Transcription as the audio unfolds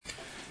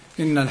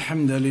إن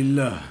الحمد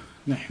لله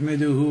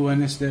نحمده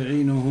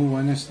ونستعينه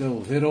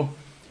ونستغفره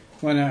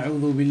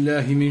ونعوذ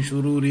بالله من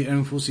شرور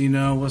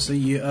أنفسنا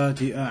وسيئات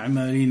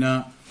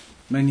أعمالنا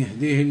من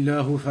يهده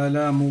الله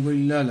فلا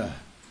مضل له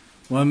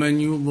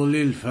ومن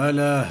يضلل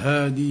فلا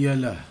هادي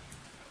له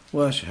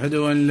وأشهد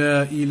أن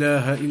لا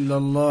إله إلا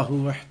الله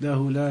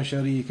وحده لا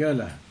شريك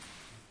له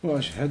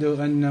وأشهد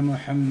أن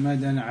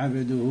محمدا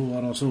عبده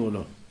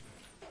ورسوله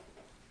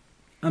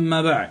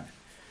أما بعد.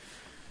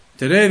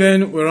 Today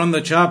then we're on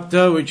the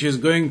chapter which is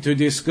going to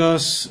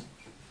discuss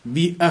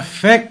the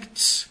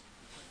effects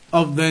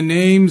of the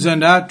names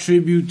and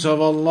attributes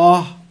of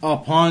Allah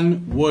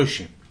upon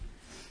worship.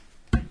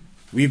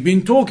 We've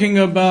been talking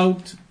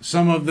about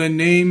some of the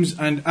names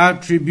and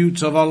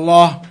attributes of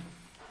Allah.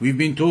 We've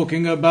been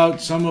talking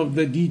about some of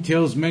the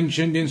details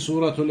mentioned in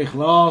Surah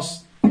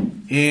Al-Ikhlas,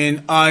 in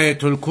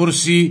Ayatul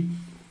Kursi.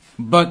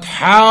 But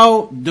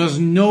how does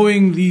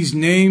knowing these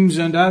names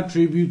and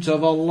attributes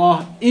of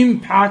Allah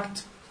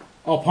impact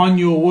upon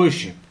your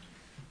worship?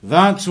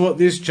 That's what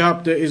this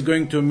chapter is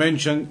going to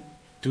mention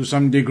to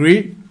some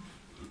degree.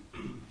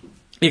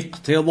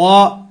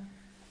 اقتضاء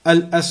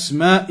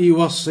الأسماء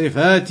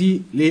والصفات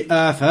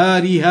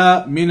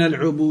لآثارها من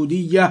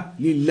العبودية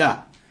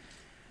لله.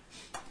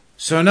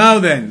 So now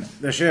then,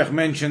 the Shaykh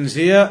mentions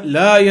here,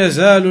 لا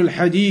يزال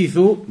الحديث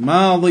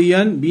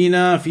ماضيا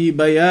بنا في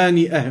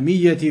بيان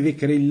أهمية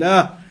ذكر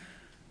الله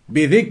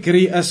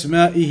بذكر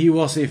أسمائه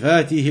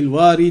وصفاته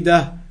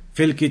الواردة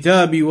في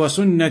الكتاب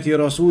وسنة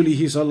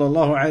رسوله صلى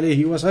الله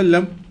عليه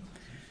وسلم.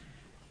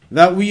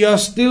 That we are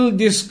still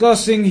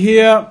discussing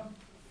here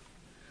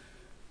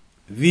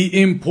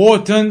the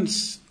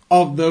importance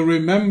of the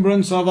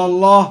remembrance of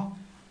Allah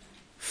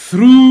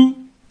through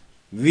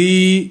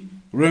the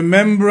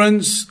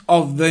remembrance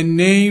of the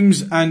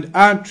names and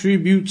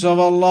attributes of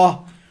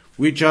Allah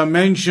which are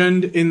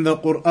mentioned in the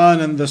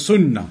Quran and the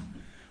Sunnah.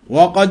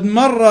 وقد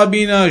مر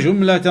بنا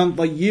جملة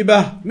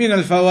طيبة من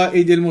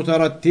الفوائد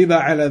المترتبة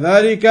على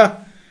ذلك,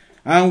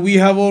 and we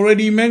have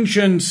already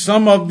mentioned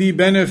some of the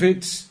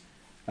benefits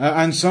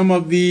and some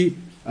of the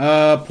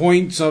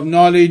points of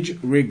knowledge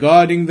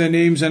regarding the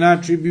names and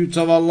attributes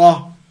of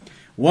Allah.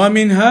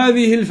 ومن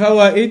هذه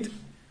الفوائد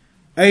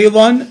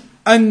أيضا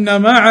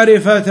أن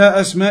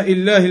معرفة أسماء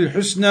الله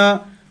الحسنى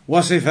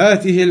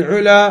وصفاته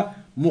العلى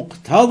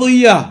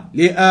مقتضية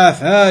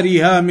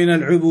لآثارها من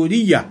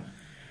العبودية.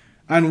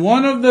 And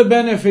one of the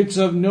benefits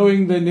of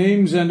knowing the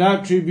names and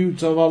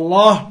attributes of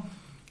Allah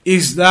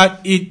is that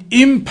it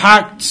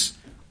impacts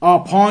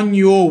upon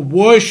your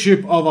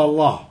worship of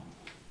Allah.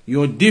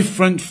 Your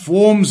different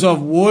forms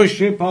of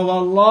worship of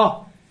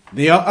Allah,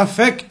 they are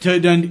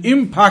affected and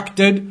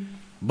impacted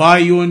by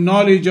your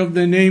knowledge of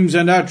the names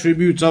and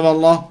attributes of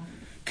Allah.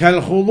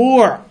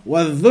 كالخضوع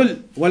والذل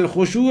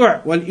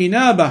والخشوع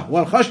والإنابة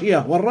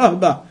والخشية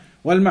والرهبة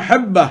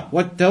والمحبة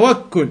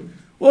والتوكل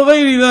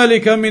وغير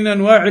ذلك من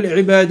أنواع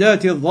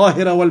العبادات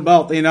الظاهرة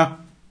والباطنة.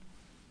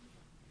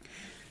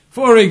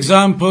 For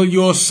example,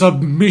 your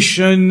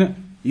submission,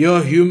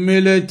 your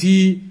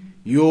humility,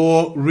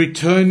 your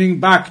returning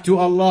back to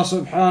Allah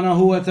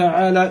subhanahu wa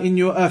ta'ala in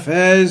your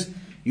affairs,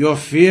 your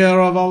fear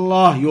of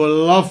Allah, your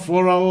love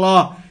for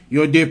Allah,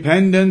 your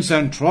dependence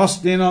and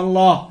trust in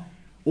Allah.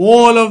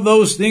 All of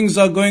those things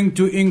are going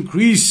to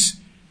increase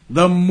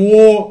the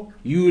more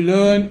you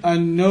learn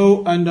and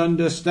know and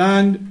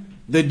understand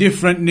the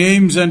different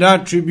names and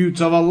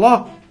attributes of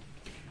Allah.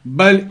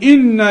 بل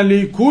إن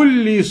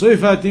لكل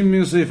صفة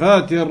من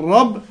صفات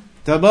الرب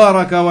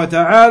تبارك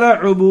وتعالى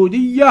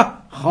عبودية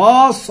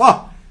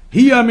خاصة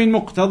هي من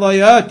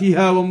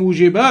مقتضياتها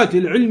وموجبات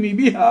العلم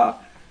بها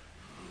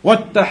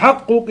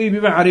والتحقق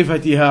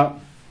بمعرفتها.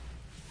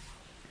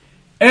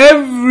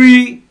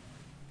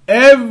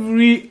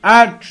 Every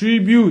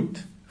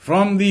attribute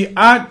from the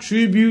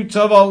attributes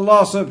of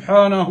Allah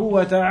subhanahu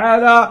wa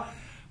ta'ala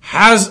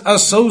has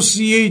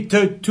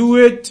associated to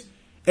it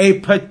a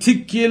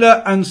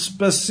particular and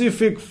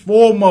specific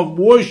form of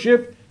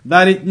worship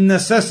that it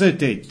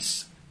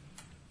necessitates.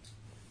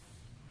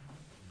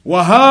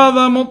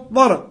 وهذا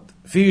مضطرد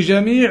في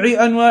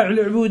جميع أنواع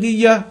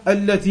العبودية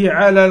التي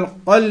على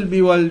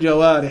القلب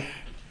والجوارح.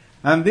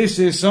 And this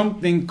is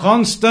something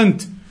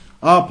constant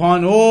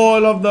upon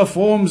all of the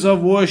forms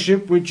of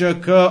worship which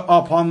occur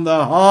upon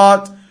the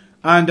heart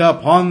and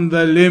upon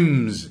the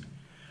limbs.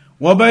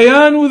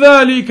 وبيان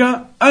ذلك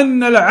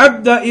أن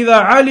العبد إذا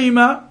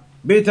علم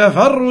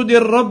بتفرد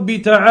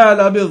الرب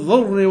تعالى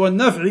بالضر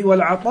والنفع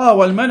والعطاء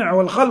والمنع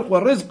والخلق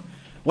والرزق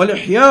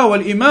والإحياء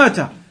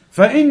والإماتة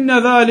فإن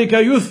ذلك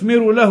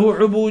يثمر له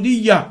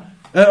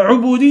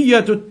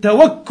عبودية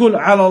التوكل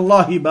على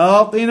الله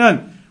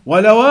باطنا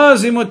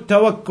ولوازم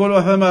التوكل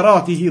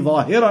وثمراته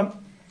ظاهرا.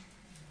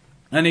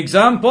 An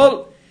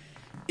example,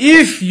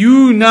 if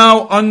you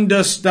now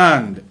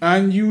understand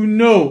and you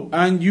know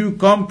and you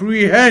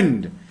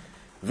comprehend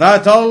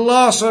that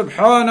Allah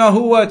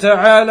subhanahu wa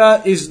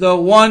ta'ala is the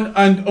one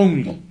and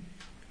only,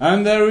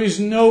 and there is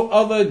no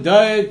other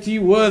deity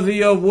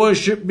worthy of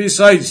worship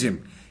besides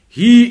Him.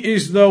 He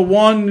is the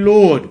one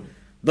Lord,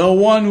 the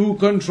one who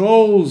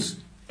controls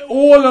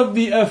all of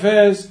the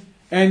affairs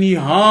any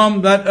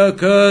harm that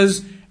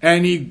occurs,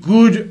 any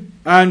good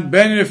and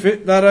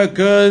benefit that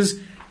occurs,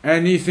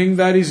 anything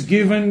that is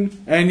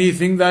given,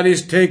 anything that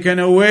is taken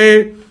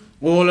away,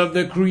 all of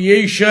the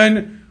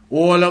creation,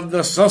 all of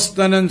the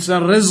sustenance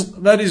and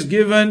rizq that is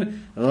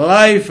given,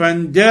 life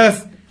and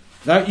death,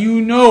 that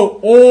you know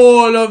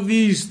all of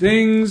these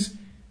things,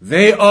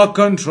 they are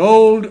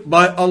controlled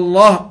by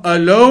Allah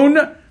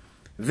alone,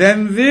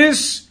 then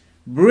this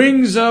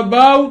brings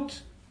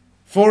about,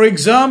 for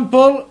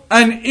example,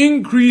 an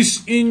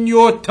increase in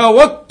your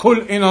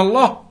tawakkul in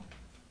Allah.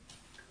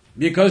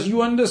 Because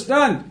you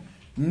understand,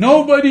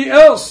 nobody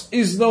else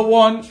is the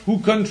one who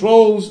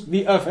controls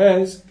the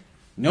affairs.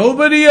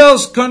 Nobody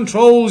else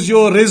controls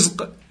your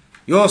rizq,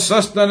 your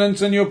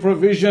sustenance and your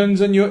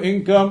provisions and your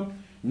income.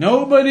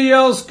 Nobody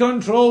else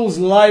controls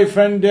life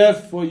and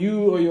death for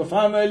you or your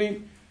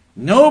family.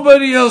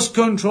 Nobody else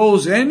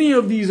controls any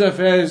of these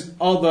affairs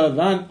other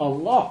than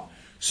Allah.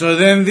 So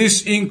then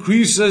this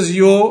increases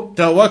your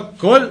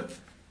tawakkul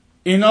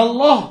in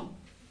Allah,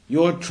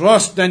 your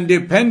trust and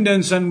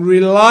dependence and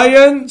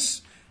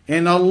reliance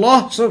in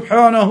Allah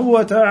subhanahu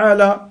wa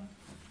ta'ala.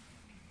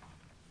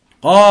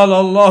 قال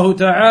الله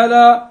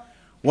تعالى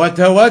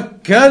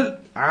وتوكل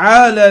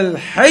على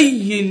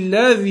الحي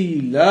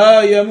الذي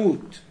لا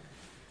يموت.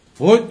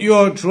 Put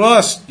your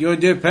trust, your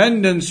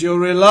dependence, your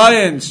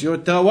reliance, your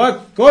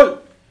tawakkul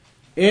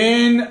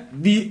in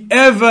the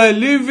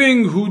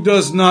ever-living who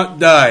does not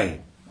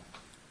die.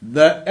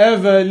 The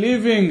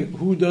ever-living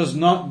who does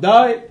not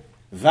die,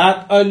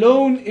 that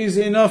alone is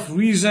enough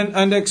reason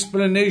and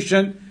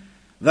explanation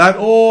that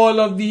all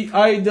of the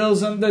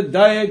idols and the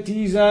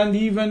deities and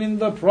even in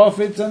the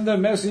prophets and the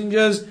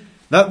messengers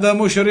that the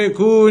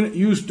mushrikun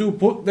used to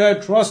put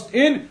their trust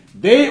in,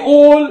 they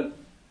all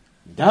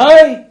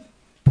die.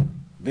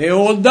 They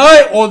all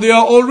die, or they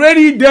are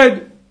already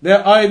dead.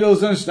 Their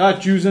idols and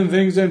statues and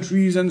things and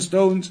trees and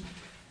stones,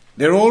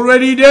 they're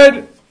already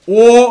dead.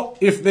 Or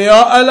if they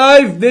are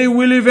alive, they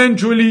will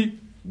eventually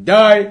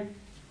die.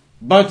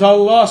 But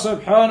Allah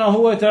subhanahu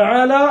wa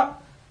ta'ala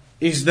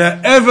is the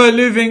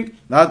ever-living.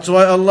 That's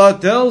why Allah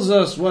tells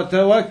us,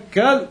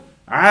 وَتَوَكَّلْ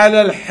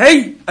عَلَى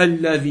الْحَيِّ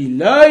الَّذِي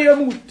لَا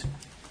يَمُوتُ.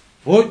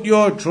 Put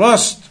your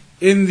trust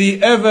in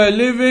the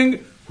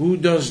ever-living who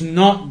does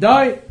not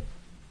die.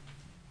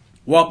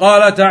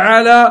 وقال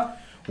تعالى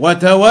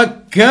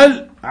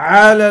وتوكل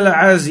على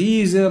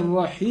العزيز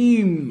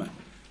الرحيم.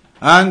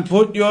 And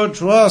put your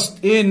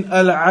trust in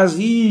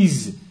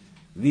Al-Aziz,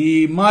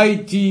 the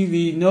mighty,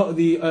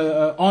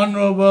 the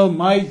honorable,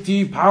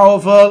 mighty,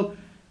 powerful,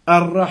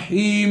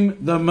 Ar-Rahim,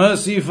 the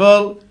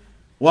merciful.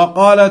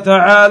 وقال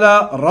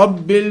تعالى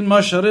رب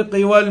المشرق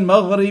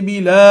والمغرب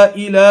لا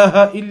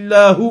إله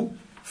إلا هو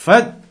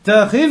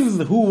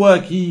فاتخذه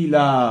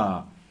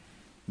وكيلا.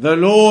 The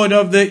Lord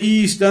of the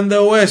East and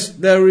the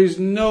West, there is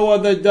no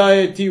other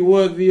deity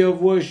worthy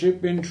of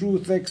worship in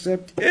truth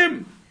except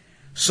Him.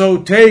 So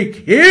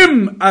take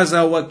Him as a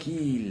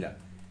wakil.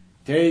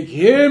 Take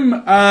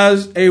Him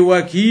as a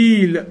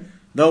wakil,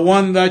 the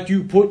one that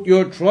you put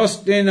your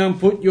trust in and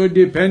put your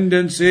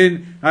dependence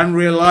in and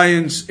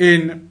reliance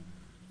in.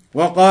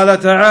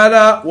 وقال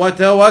تعالى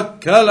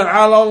وتوكل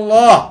على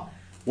الله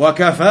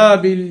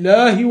وكفى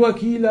بالله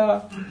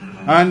وكيلا.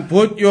 And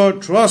put your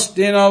trust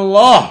in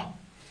Allah.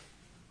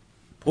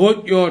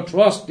 Put your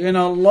trust in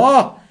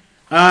Allah,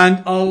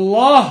 and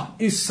Allah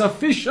is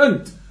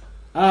sufficient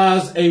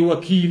as a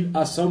wakil,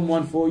 as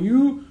someone for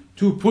you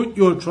to put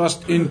your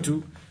trust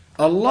into.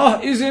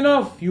 Allah is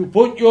enough. You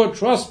put your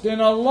trust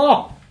in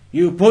Allah.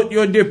 You put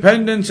your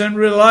dependence and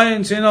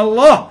reliance in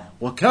Allah.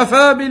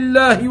 وَكَفَى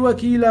بِاللَّهِ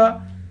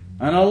وَكِيلًا.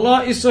 And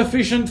Allah is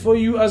sufficient for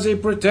you as a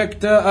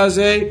protector, as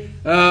a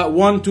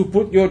one to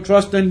put your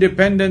trust and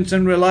dependence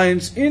and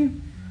reliance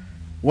in.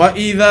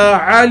 وَإِذَا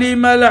عَلِمَ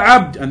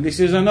الْعَبْدِ. And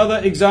this is another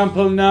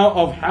example now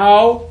of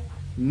how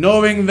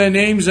knowing the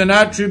names and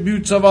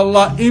attributes of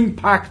Allah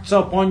impacts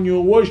upon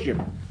your worship.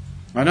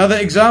 Another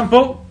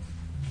example,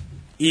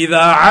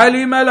 إِذَا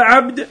عَلِمَ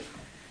الْعَبْدِ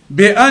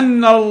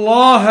بِأَنَّ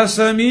اللَّهَ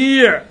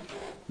سَمِيعٌ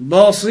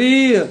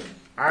بَصِيرٌ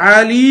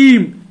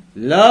عَلِيمٌ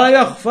لَا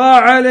يَخْفَى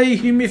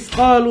عَلَيْهِ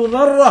مِثْقَالُ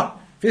ذَرَّةٍ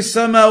فِي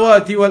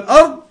السَّمَاوَاتِ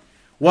وَالْأَرْضِ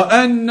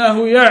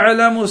وَأَنَّهُ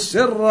يَعْلَمُ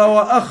السِّرَّ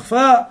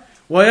وَأَخْفَى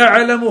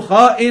ويعلم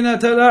خائنة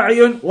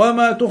الأعين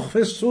وما تخفي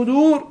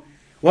الصدور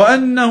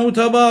وأنه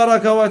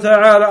تبارك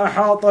وتعالى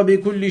أحاط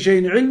بكل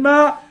شيء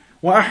علما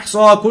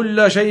وأحصى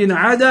كل شيء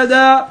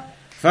عددا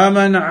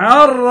فمن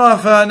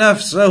عرف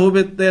نفسه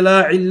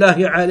باطلاع الله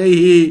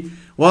عليه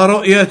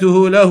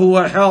ورؤيته له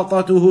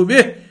وإحاطته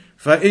به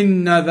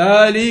فإن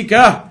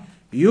ذلك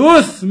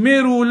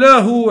يثمر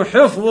له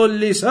حفظ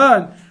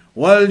اللسان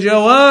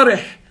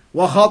والجوارح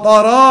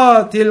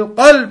وخطرات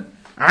القلب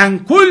عن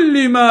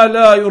كل ما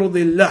لا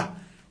يرضي الله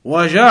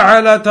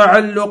وجعل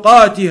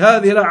تعلقات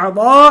هذه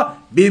الأعضاء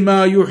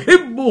بما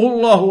يحبه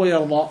الله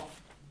ويرضاه.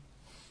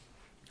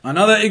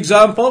 Another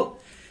example,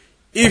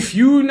 if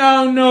you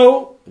now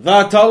know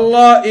that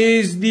Allah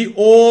is the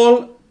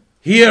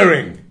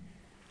all-hearing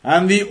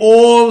and the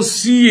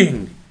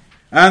all-seeing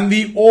and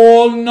the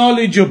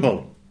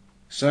all-knowledgeable,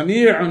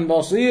 Sami'un,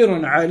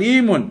 Basirun,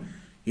 Alimun.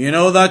 You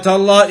know that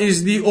Allah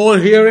is the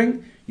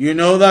all-hearing. You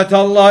know that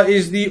Allah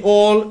is the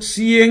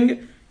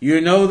all-seeing.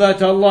 You know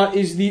that Allah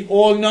is the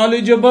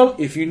all-knowledgeable.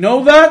 If you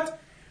know that,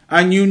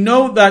 and you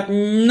know that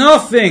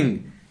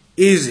nothing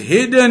is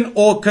hidden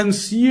or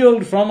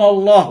concealed from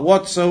Allah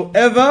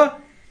whatsoever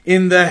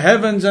in the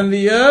heavens and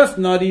the earth,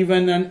 not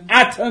even an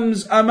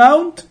atom's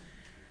amount,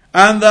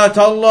 and that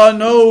Allah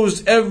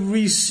knows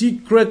every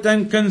secret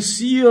and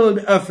concealed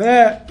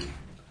affair,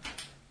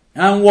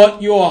 and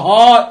what your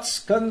hearts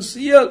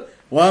conceal,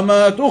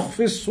 وَمَا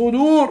تُخْفِي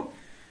الصُّدُورِ,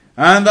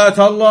 and that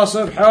Allah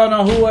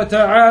subhanahu wa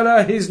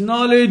ta'ala, His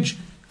knowledge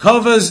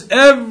covers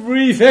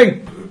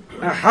everything.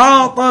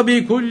 أَحَاطَ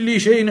بِكُلِّ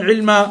شَيْءٍ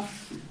عِلْمًا,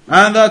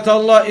 and that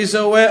Allah is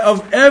aware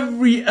of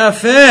every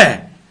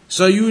affair.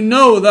 So you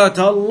know that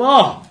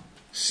Allah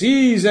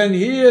sees and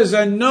hears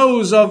and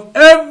knows of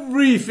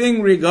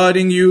everything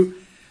regarding you.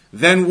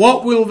 Then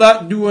what will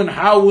that do and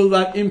how will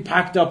that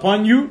impact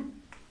upon you?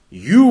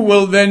 You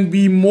will then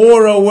be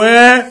more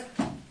aware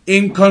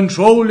in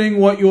controlling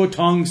what your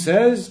tongue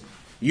says.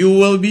 You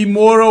will be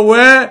more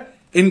aware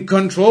in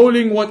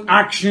controlling what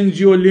actions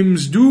your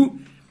limbs do.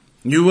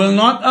 You will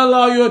not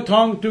allow your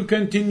tongue to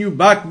continue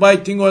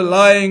backbiting or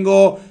lying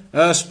or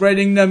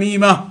spreading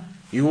namimah.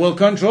 You will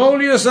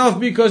control yourself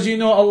because you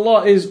know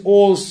Allah is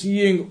all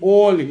seeing,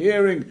 all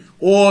hearing,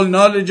 all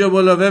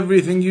knowledgeable of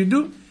everything you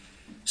do.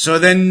 So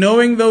then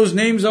knowing those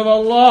names of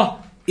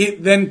Allah,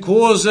 it then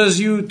causes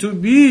you to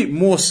be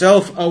more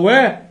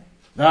self-aware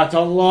that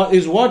Allah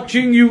is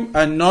watching you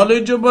and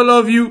knowledgeable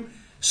of you.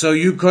 So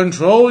you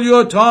control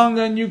your tongue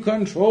and you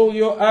control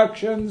your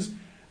actions,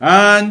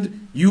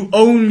 and you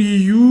only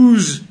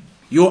use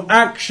your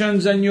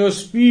actions and your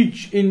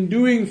speech in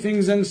doing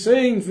things and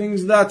saying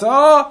things that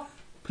are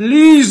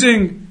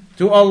pleasing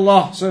to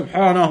Allah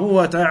subhanahu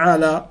wa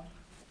ta'ala.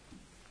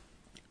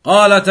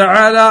 قال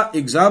ta'ala,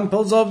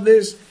 examples of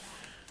this.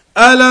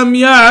 أَلَمْ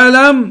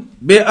يَعْلَمْ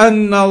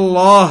بِأَنَّ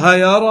اللَّهَ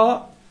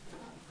يَرَى.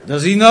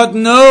 Does he not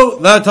know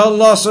that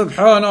Allah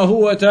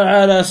subhanahu wa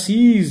ta'ala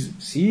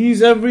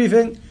sees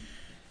everything?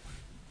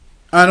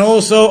 And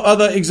also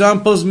other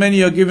examples,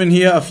 many are given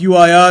here, a few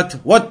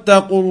ayat.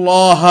 وَاتَّقُوا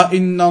اللَّهَ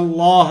إِنَّ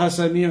اللَّهَ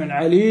سَمِيعٌ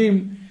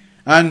عَلِيمٌ.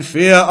 And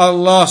fear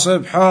Allah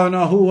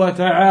subhanahu wa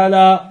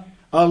ta'ala.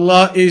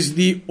 Allah is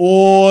the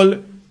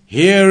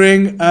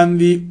all-hearing and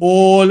the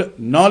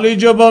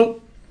all-knowledgeable.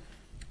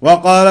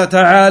 وقال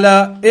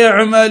تعالى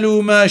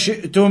اعملوا ما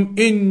شئتم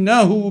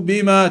إنه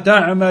بما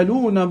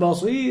تعملون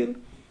بصير.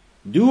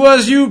 Do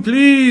as you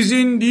please,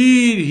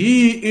 indeed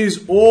He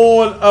is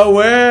all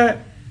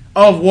aware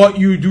of what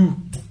you do.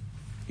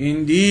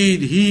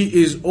 Indeed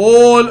He is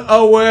all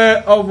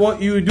aware of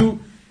what you do.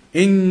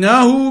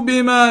 إنه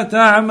بما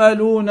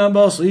تعملون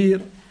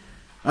بصير.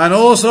 And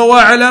also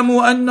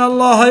واعلموا أن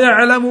الله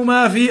يعلم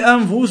ما في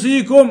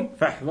أنفسكم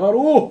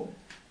فاحذروه.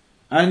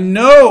 And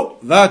know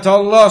that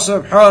Allah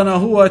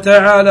subhanahu wa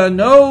ta'ala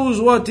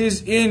knows what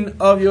is in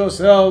of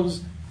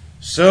yourselves.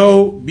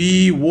 So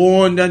be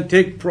warned and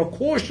take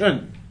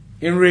precaution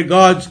in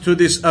regards to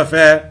this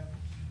affair.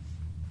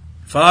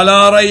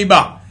 فَلَا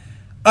رَيْبَ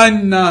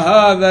أَنَّ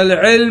هَذَا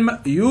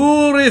الْعِلْمَ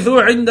يُورِثُ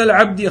عِنْدَ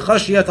الْعَبْدِ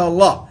خَشْيَةَ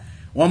اللَّهِ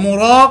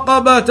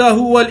وَمُرَاقَبَتَهُ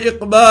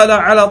وَالْإِقْبَالَ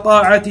عَلَى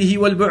طَاعَتِهِ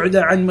وَالْبُعْدَ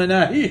عَنْ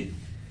مَنَاهِهِ.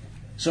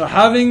 So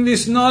having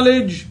this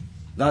knowledge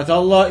that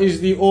Allah is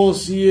the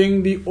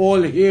all-seeing, the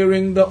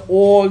all-hearing, the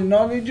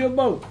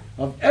all-knowledgeable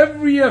of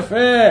every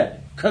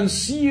affair,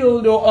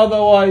 concealed or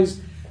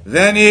otherwise,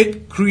 then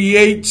it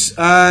creates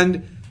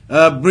and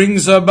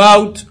brings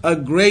about a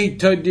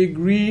greater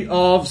degree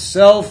of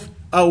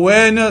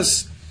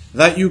self-awareness,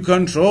 that you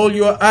control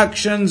your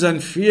actions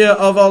and fear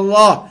of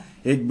Allah.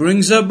 It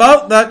brings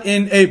about that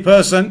in a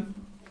person.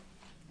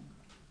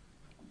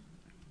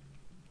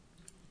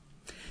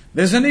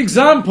 There's an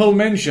example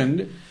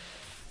mentioned.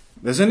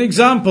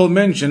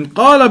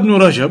 قال ابن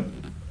رجب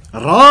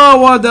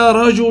راود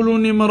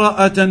رجل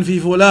امرأة في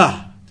فلاة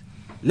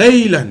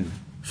ليلا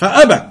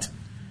فأبت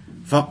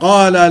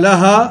فقال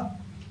لها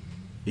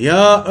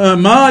يا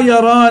ما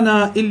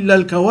يرانا إلا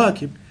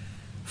الكواكب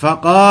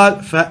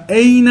فقال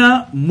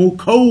فأين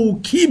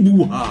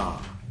مكوكبها.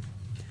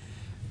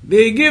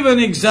 They give an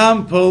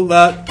example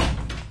that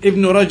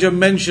Ibn Rajab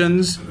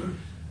mentions,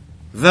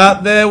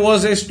 that there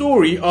was a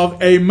story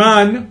of a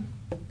man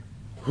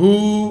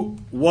who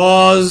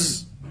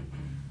was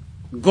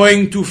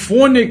going to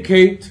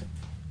fornicate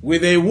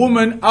with a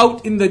woman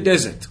out in the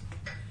desert.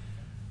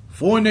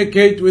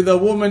 Fornicate with a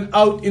woman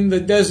out in the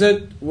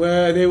desert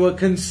where they were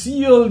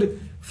concealed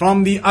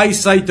from the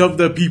eyesight of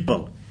the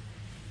people.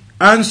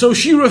 And so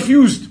she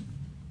refused.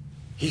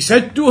 He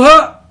said to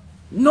her,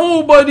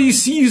 nobody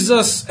sees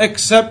us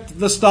except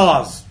the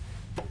stars.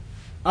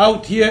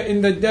 Out here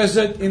in the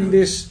desert, in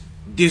this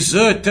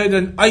deserted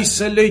and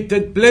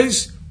isolated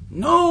place,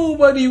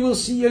 nobody will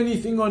see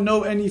anything or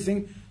know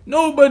anything.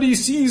 Nobody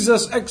sees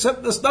us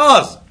except the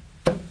stars.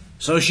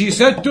 So she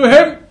said to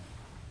him,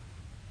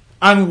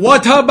 and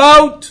what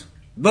about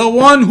the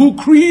one who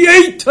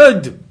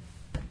created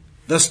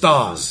the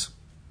stars?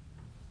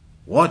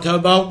 What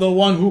about the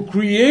one who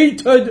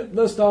created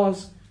the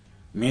stars?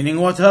 Meaning,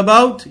 what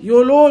about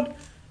your Lord?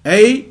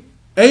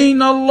 أين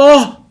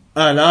الله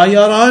ألا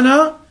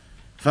يرانا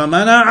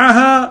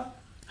فمنعها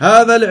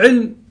هذا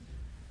العلم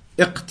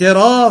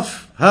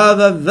اقتراف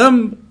هذا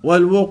الذنب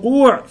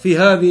والوقوع في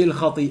هذه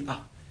الخطيئة.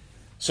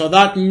 So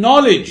that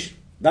knowledge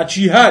that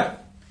she had,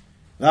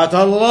 that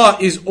Allah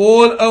is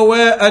all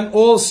aware and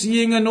all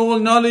seeing and all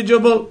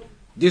knowledgeable,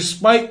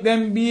 despite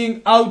them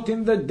being out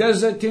in the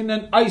desert in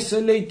an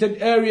isolated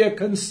area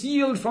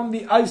concealed from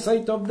the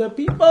eyesight of the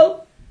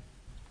people,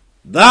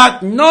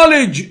 that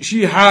knowledge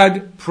she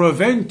had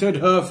prevented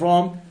her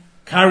from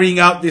carrying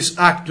out this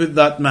act with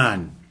that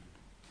man.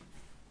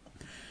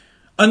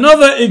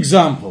 Another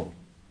example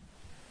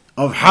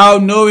of how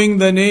knowing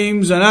the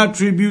names and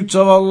attributes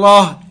of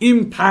Allah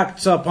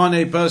impacts upon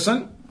a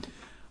person.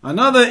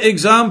 Another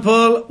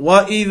example,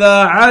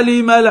 وَإِذَا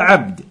عَلِمَ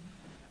الْعَبْدِ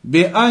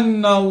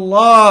بِأَنَّ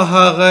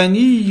اللَّهَ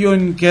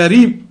غَنِيٌّ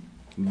كَرِيمٌ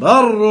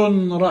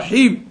بَرٌّ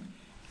رَحِيمٌ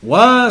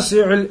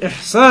وَاسِعُ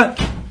الْإِحْسَانِ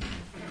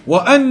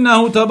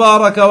وأنه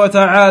تبارك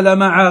وتعالى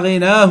مع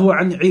غناه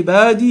عن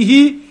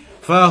عباده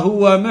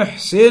فهو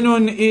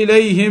محسن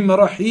إليهم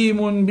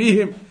رحيم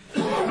بهم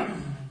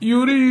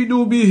يريد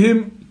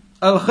بهم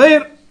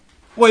الخير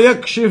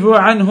ويكشف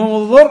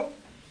عنهم الضر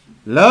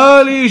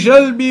لا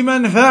لجلب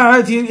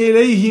منفعة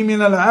إليه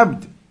من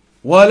العبد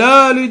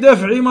ولا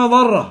لدفع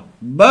مضرة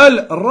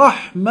بل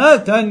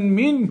رحمة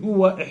منه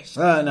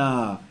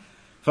وإحسانا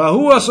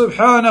فهو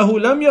سبحانه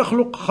لم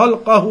يخلق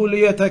خلقه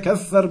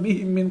ليتكثر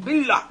بهم من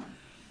قلة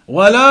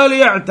ولا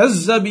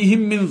ليعتز بهم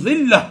من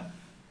ذلة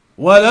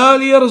ولا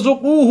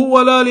ليرزقوه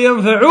ولا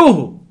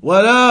لينفعوه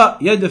ولا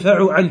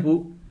يدفع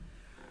عنه.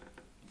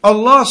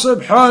 Allah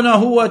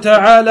subhanahu wa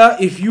ta'ala,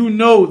 if you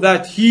know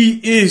that He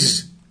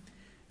is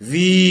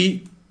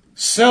the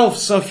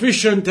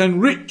self-sufficient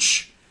and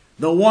rich,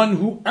 the one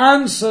who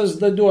answers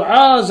the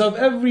du'as of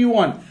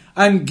everyone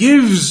and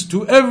gives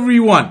to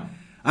everyone,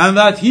 and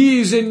that He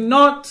is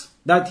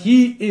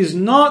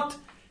not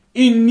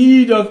in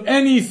need of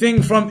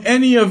anything from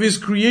any of His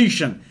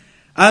creation,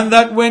 and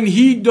that when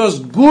He does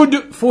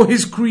good for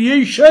His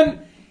creation,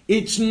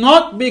 it's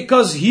not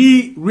because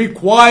He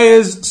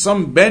requires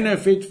some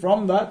benefit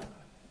from that,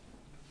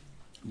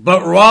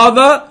 but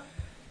rather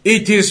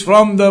it is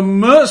from the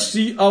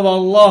mercy of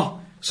Allah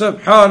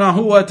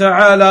subhanahu wa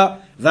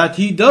ta'ala that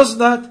He does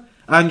that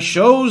and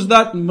shows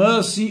that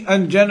mercy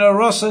and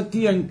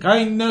generosity and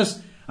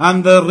kindness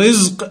and the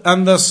rizq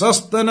and the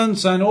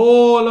sustenance and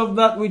all of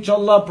that which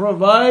Allah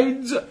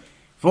provides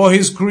for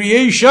His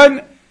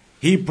creation.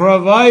 He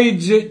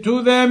provides it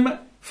to them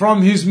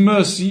from His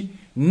mercy,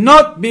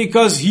 not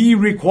because He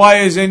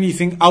requires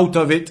anything out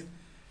of it.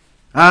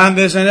 And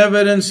there's an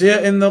evidence here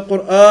in the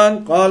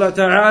Quran. قال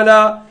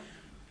تعالى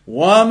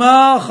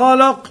وَمَا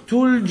خَلَقْتُ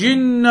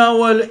الْجِنَّ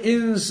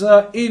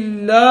وَالْإِنسَ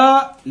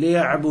إِلَّا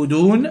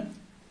لِيَعْبُدُونَ.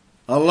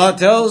 Allah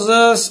tells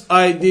us,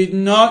 I did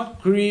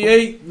not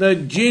create the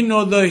jinn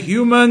or the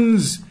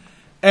humans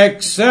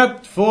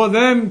except for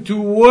them to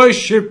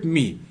worship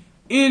me.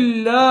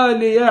 إِلَّا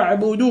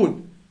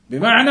لِيَعْبُدُونَ.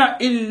 بمعنى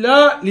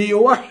إِلَّا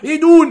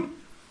لِيُوَحِّدُونَ.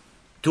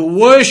 To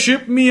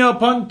worship me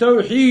upon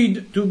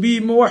tawheed, to be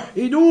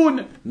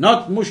muwahhidun,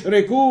 not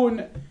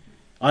mushrikun.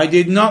 I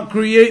did not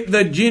create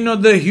the jinn or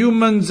the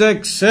humans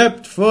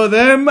except for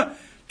them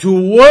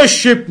to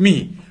worship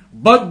me.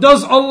 But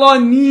does Allah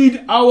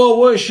need our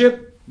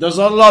worship? Does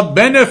Allah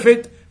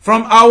benefit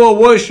from our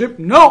worship?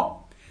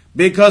 No.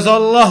 Because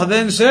Allah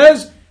then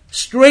says,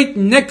 straight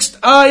next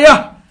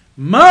ayah,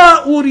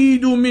 مَا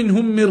أُرِيدُ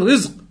مِنْهُمْ مِنْ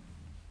رِزْقٍ.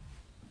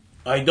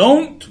 I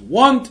don't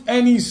want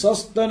any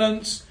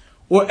sustenance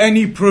or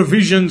any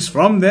provisions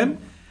from them.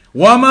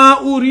 وَمَا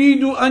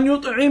أُرِيدُ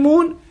أَنْ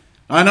يُطْعِمُونَ.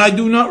 And I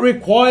do not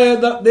require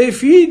that they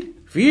feed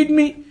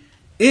me.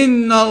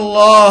 إِنَّ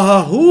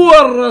اللَّهَ هُوَ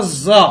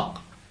الرَّزَّاقُ.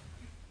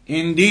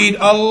 Indeed,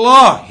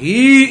 Allah,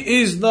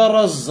 He is the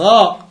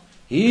Razzaq.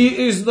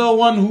 He is the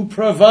one who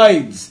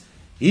provides.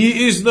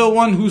 He is the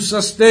one who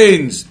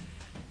sustains.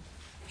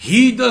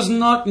 He does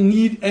not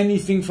need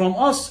anything from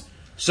us.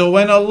 So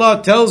when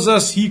Allah tells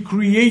us He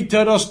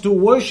created us to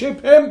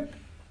worship Him,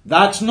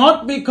 that's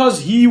not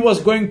because He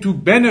was going to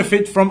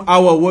benefit from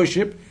our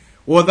worship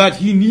or that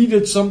He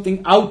needed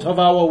something out of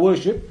our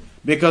worship.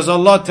 Because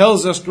Allah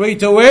tells us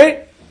straight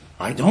away,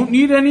 I don't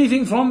need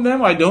anything from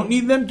them. I don't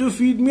need them to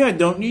feed me. I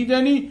don't need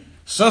any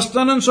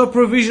sustenance or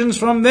provisions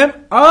from them.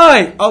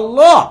 I,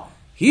 Allah,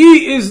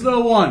 He is the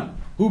one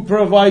who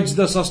provides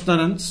the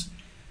sustenance.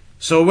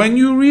 So when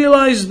you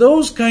realize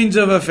those kinds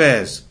of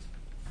affairs,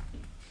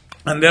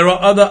 and there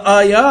are other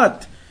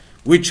ayat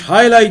which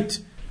highlight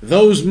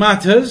those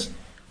matters,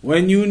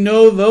 when you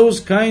know those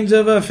kinds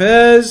of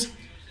affairs,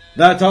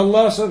 that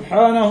Allah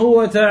subhanahu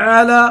wa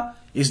ta'ala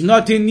is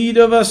not in need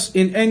of us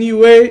in any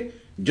way,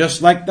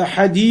 just like the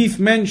hadith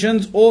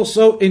mentions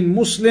also in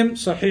Muslim,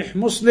 Sahih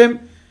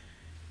Muslim,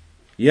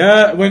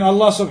 when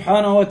Allah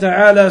subhanahu wa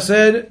ta'ala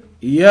said,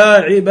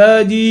 يا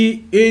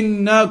عبادي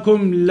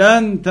إنكم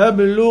لن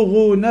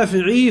تبلغوا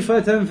نفعي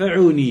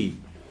فتنفعوني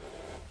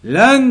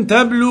لن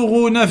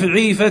تبلغوا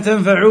نفعي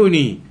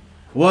فتنفعوني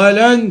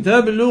وَلَن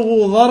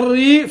تَبْلُغُوا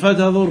ضَرِّي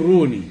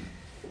فَتَضُرُّونِي.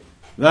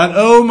 That,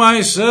 oh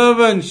my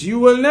servants, you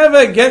will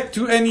never get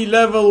to any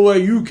level where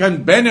you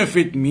can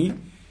benefit me.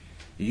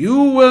 You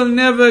will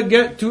never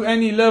get to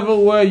any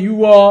level where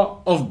you are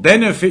of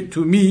benefit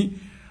to me.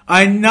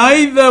 And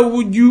neither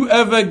would you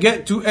ever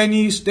get to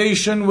any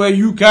station where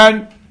you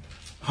can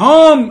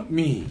harm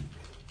me.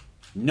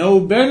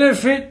 No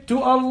benefit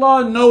to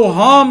Allah, no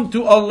harm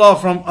to Allah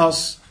from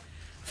us.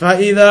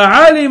 فَإِذَا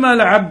عَلِمَ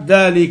الْعَبْدَ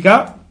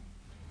ذَلِكَ.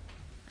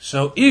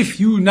 So if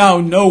you now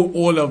know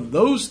all of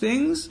those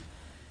things,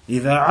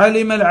 إِذَا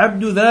عَلِمَ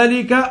الْعَبْدُ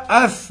ذَلِكَ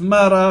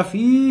أَثْمَرَ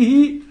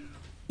فِيهِ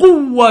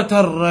قُوَّةَ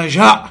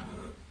الرَّجَاءِ.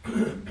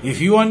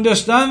 If you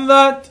understand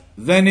that,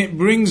 then it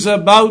brings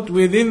about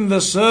within the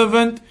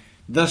servant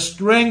the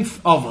strength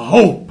of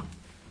hope.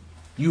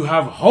 You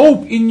have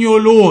hope in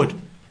your Lord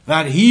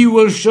that He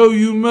will show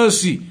you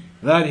mercy,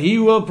 that He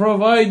will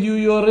provide you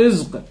your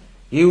rizq,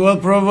 He will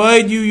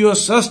provide you your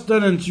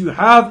sustenance. You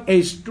have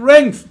a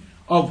strength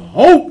of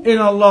hope in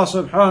Allah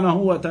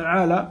subhanahu wa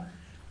ta'ala.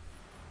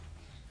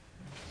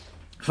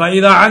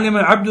 فإذا علم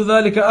العبد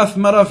ذلك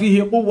أثمر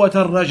فيه قوة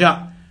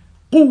الرجاء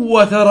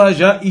قوة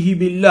رجائه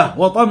بالله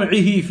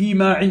وطمعه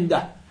فيما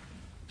عنده.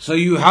 So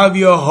you have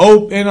your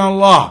hope in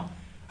Allah,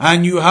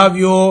 and you have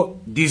your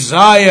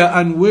desire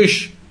and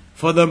wish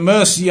for the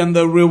mercy and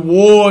the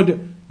reward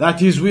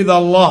that is with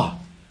Allah.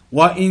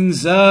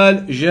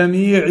 وإنزال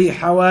جميع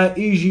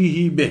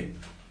حوائجه به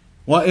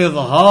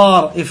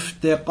وإظهار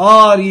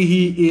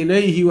افتقاره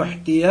إليه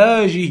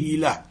واحتياجه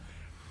له.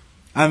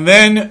 And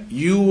then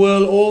you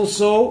will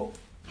also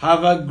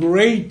have a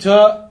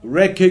greater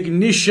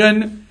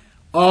recognition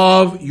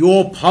of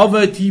your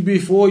poverty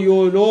before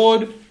your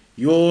Lord,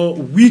 your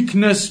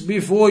weakness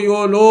before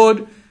your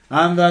Lord,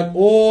 and that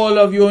all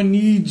of your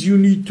needs you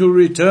need to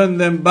return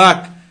them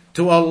back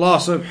to Allah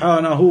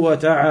subhanahu wa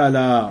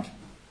ta'ala.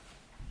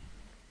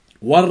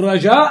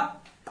 وَالرَّجَاء,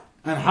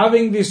 and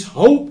having this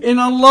hope in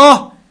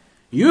Allah,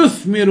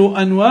 يثمر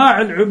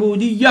أنواع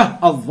العبودية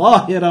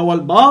الظاهرة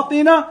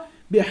والباطنة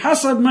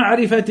بحسب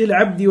معرفة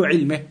العبد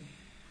وعلمه.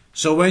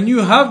 So when you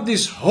have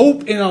this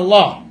hope in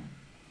Allah,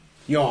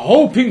 you're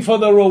hoping for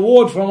the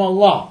reward from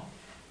Allah,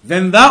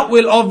 then that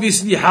will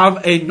obviously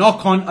have a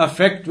knock-on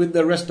effect with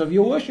the rest of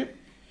your worship.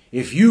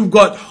 If you've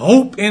got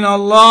hope in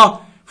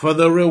Allah for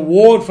the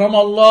reward from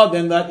Allah,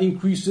 then that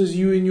increases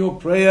you in your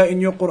prayer,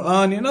 in your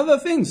Quran, in other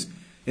things.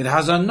 It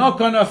has a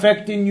knock-on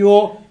effect in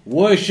your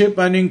worship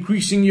and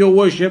increasing your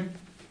worship.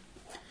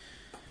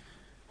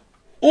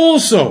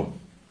 Also,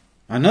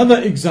 another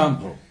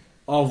example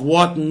of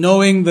what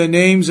knowing the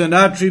names and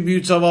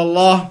attributes of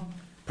Allah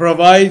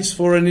provides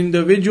for an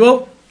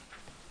individual.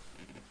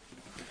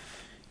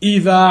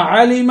 إِذَا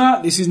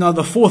عَلِمَ, this is now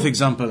the fourth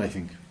example, I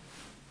think.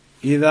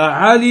 إِذَا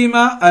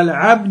عَلِمَ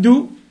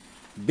الْعَبْدُ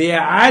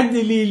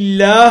بِعَدْلِ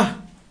اللَّهِ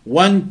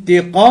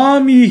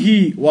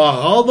وَانْتِقَامِهِ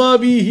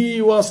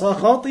وَغَضَبِهِ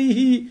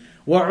وَسَخَطِهِ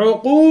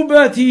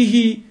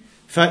وَعُقُوبَتِهِ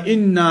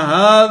فَإِنَّ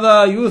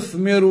هَذَا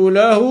يُثْمِرُ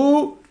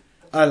لَهُ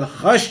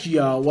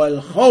الْخَشْيَةَ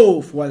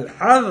وَالْخَوْفَ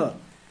وَالْحَذَرَ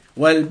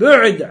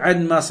وَالْبُعْدَ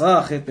عَنْ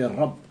مَسَاخِطِ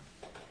الرَّبِّ.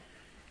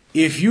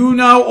 If you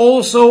now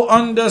also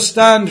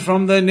understand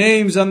from the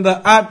names and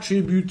the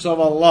attributes of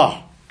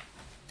Allah,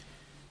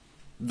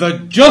 the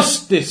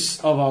justice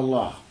of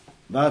Allah,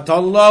 that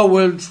Allah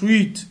will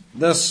treat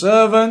the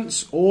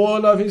servants,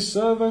 all of His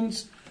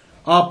servants,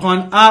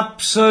 upon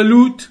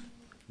absolute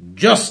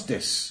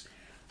justice.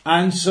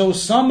 And so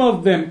some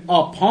of them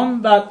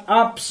upon that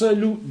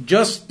absolute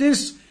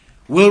justice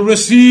will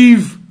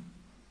receive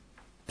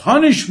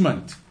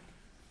punishment.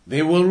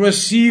 They will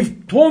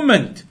receive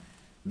torment.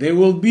 They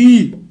will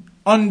be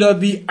under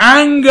the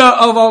anger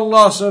of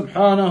Allah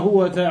subhanahu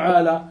wa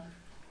ta'ala,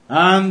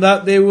 and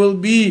that they will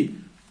be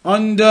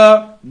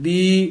under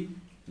the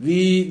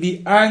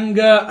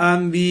anger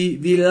and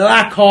the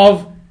lack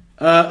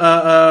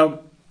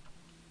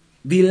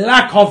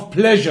of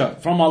pleasure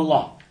from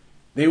Allah.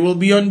 They will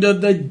be under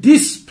the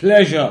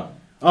displeasure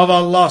of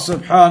Allah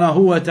subhanahu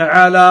wa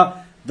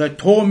ta'ala, the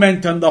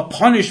torment and the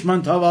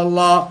punishment of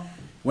Allah.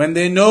 When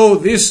they know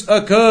this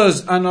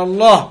occurs and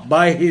Allah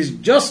by His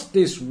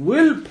justice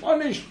will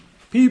punish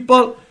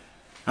people,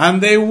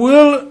 and they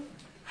will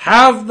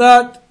have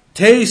that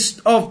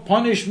taste of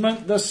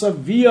punishment, the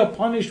severe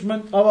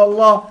punishment of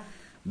Allah,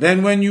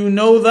 then when you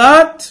know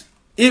that,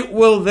 it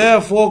will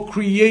therefore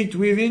create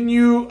within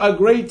you a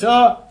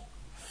greater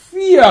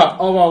fear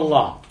of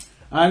Allah.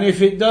 And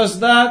if it does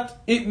that,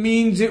 it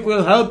means it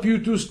will help you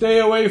to stay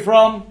away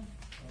from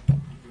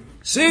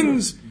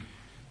sins,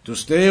 to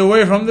stay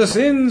away from the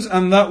sins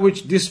and that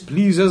which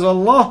displeases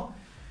Allah.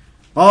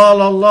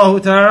 قال الله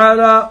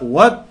تعالى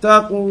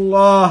واتقوا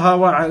الله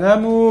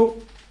واعلموا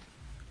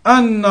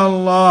أن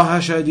الله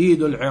شديد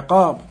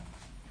العقاب.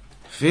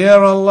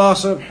 Fear Allah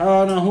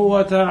subhanahu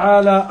wa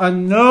ta'ala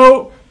and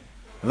know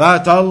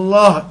that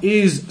Allah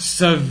is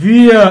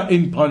severe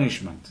in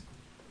punishment.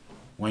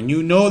 When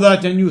you know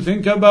that and you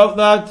think about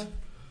that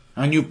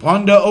and you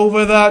ponder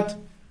over that,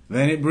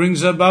 then it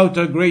brings about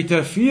a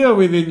greater fear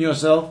within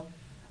yourself,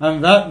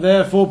 and that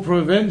therefore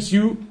prevents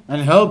you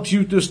and helps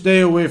you to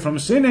stay away from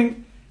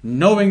sinning,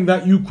 knowing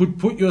that you could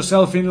put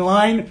yourself in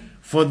line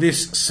for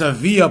this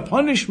severe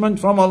punishment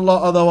from Allah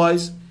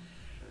otherwise.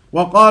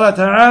 وقال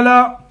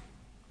تعالى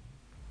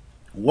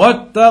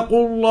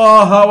واتقوا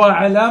الله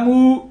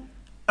واعلموا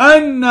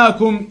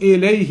أنكم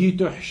إليه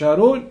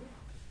تحشرون.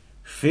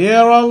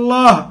 Fear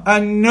Allah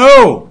and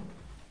know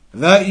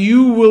that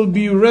you will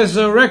be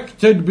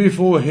resurrected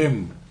before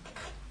Him.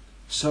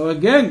 So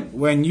again,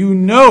 when you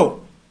know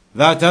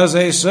that as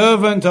a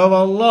servant of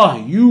Allah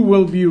you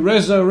will be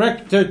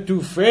resurrected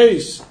to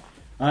face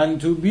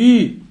and to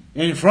be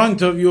in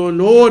front of your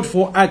Lord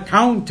for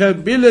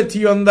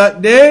accountability on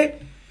that day,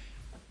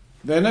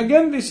 then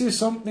again this is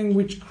something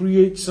which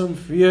creates some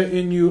fear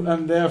in you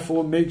and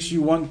therefore makes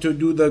you want to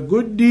do the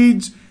good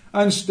deeds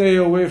and stay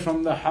away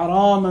from the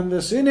haram and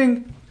the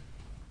sinning.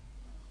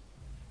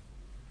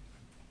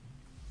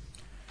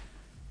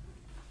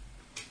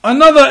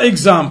 Another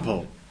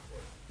example,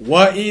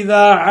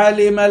 وَإِذَا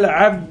عَلِمَ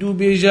الْعَبْدُ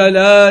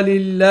بِجَلَالِ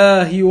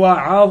اللَّهِ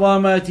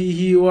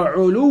وَعَظَمَتِهِ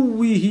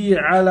وَعُلُوِّهِ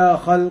عَلَى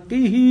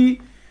خَلْقِهِ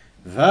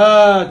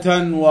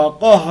ذَاتًا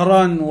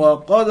وَقَهْرًا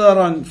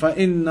وَقَدَرًا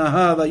فَإِنَّ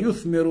هَذَا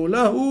يُثْمِرُ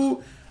لَهُ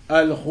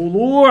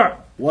الْخُضُوعَ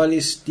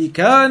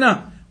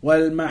وَالِاسْتِكَانَةَ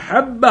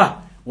وَالْمَحَبَّةَ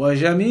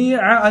وَجَمِيعَ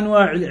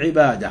أَنْوَاعِ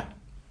الْعِبَادَةِ.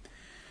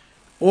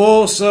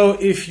 Also,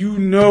 if you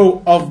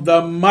know of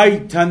the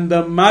might and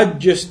the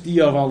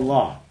majesty of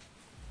Allah,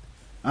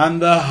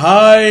 and the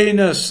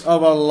highness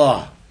of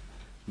Allah,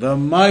 the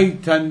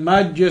might and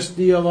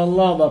majesty of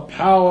Allah, the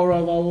power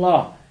of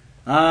Allah,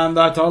 and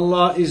that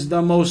Allah is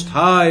the most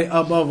high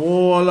above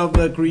all of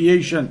the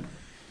creation,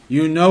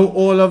 you know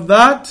all of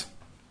that,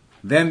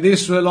 then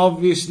this will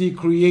obviously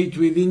create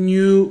within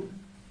you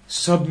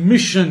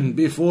submission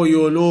before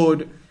your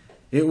Lord.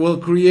 It will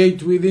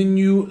create within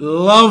you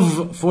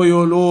love for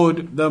your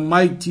Lord, the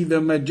mighty,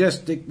 the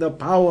majestic, the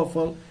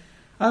powerful.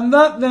 And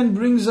that then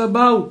brings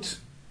about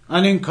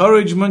an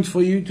encouragement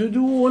for you to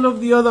do all of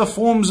the other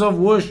forms of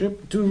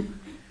worship too.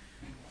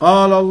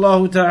 قال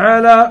الله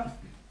تعالى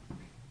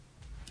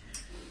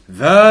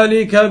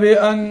ذلك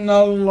بأن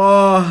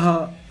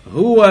الله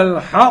هو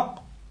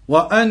الحق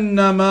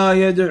وأن ما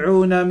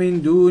يدعون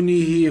من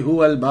دونه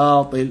هو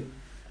الباطل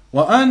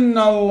وأن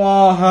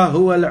الله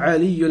هو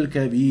العلي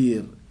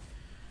الكبير.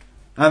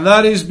 And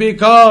that is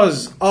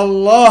because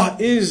Allah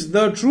is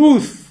the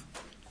truth,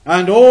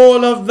 and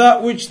all of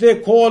that which they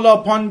call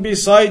upon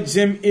besides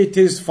Him, it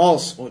is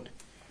falsehood.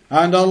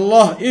 And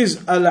Allah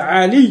is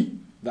Al-Ali,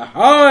 the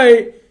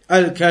high,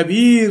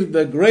 Al-Kabir,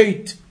 the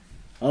great.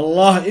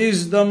 Allah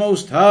is the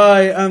most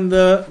high and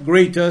the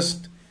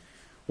greatest.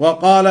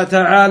 وقال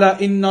تعالى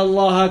إن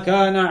الله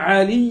كان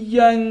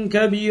عليا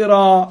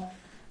كبيرا.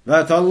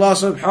 That Allah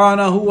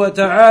subhanahu wa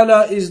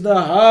ta'ala is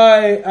the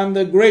high and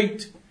the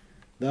great,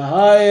 the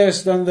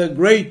highest and the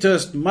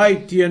greatest,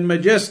 mighty and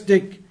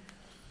majestic.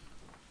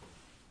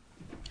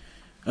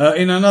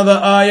 In another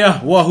ayah,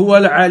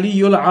 وَهُوَ الْعَلِيُّ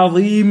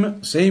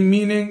الْعَظِيمُ, same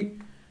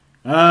meaning.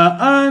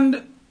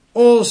 And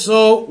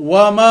also,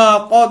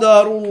 وَمَا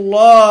قَدَرُ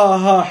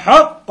اللَّهَ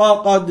حَقَّ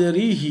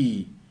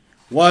قَدْرِهِ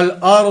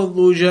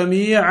وَالْأَرْضُ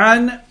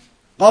جَمِيعًا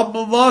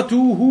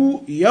قَبْضَتُهُ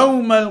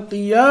يَوْمَ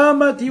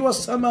الْقِيَامَةِ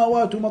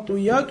وَالسَّمَاوَاتُ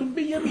مَطْوِيَّاتٌ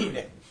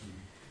بِيَمِينِهِ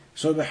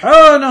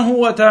سُبْحَانَهُ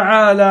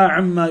وَتَعَالَى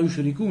عَمَّا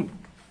يُشْرِكُونَ.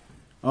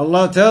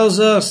 Allah tells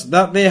us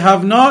that they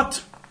have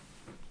not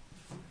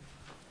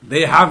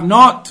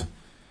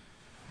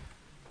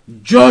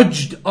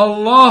judged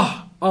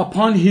Allah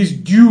upon His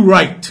due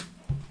right,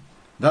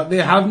 that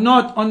they have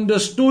not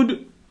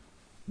understood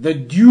the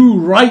due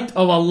right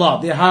of Allah.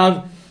 They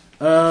have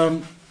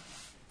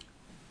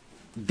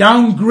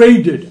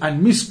downgraded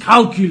and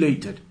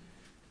miscalculated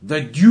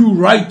the due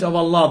right of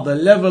Allah, the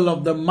level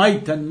of the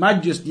might and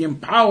majesty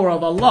and power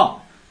of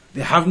Allah.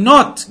 They have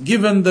not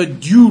given the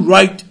due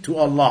right to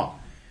Allah.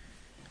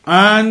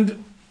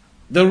 And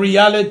the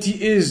reality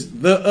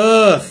is the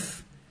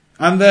earth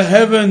and the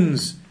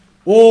heavens,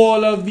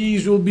 all of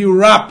these will be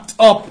wrapped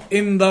up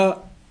in the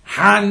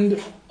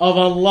hand of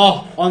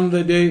Allah on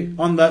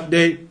that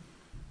day.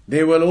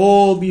 They will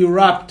all be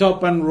wrapped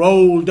up and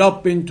rolled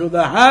up into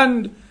the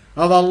hand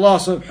of Allah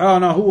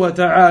subhanahu wa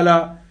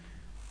ta'ala.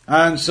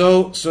 And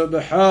so,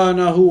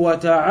 subhanahu wa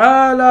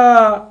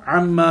ta'ala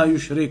amma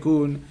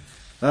yushrikun,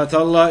 that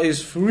Allah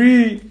is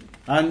free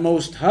and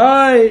most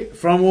high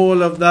from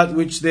all of that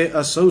which they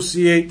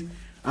associate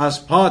as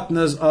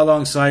partners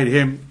alongside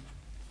Him.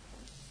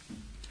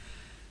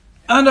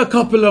 And a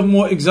couple of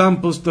more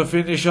examples to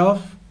finish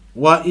off.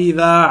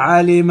 وَإِذَا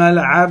عَلِمَ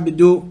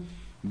الْعَبْدُ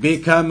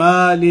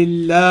بِكَمَالِ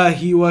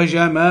اللَّهِ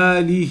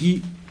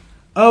وَجَمَالِهِ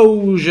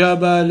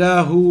أَوْجَبَ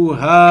لَهُ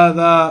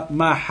هَذَا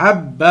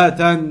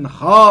مَحَبَّةً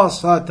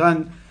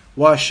خَاصَّةً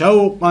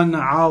وَشَوْقًا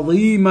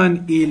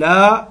عَظِيمًا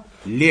إِلَى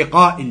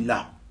لِقَاءِ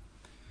اللَّهِ.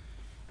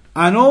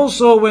 And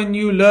also when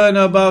you learn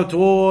about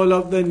all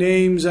of the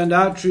names and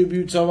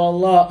attributes of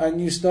Allah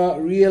and you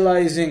start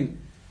realizing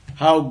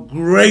how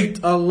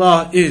great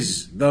Allah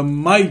is, the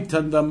might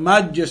and the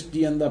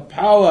majesty and the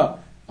power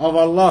of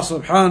Allah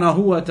subhanahu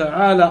wa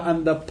ta'ala,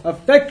 and the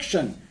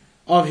perfection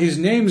of His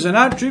names and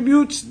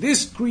attributes,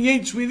 this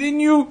creates within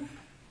you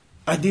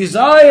a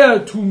desire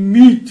to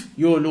meet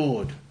your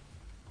Lord.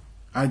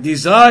 A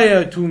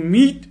desire to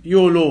meet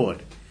your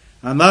Lord.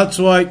 And that's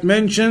why it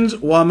mentions,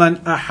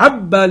 وَمَنْ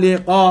أَحَبَّ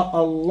لِقَاءَ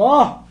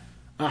اللَّهِ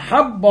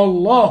أَحَبَّ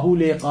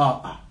اللَّهُ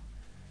لِقَاءَهُ.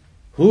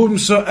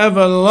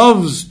 Whomsoever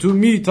loves to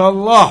meet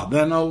Allah,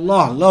 then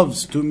Allah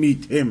loves to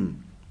meet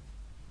him.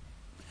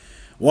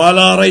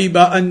 وَلَا رَيْبَ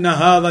أَنَّ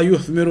هَذَا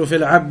يُثْمِرُ فِي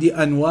الْعَبْدِ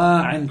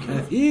أَنْوَاعًا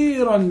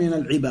كَثِيرًا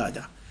مِنَ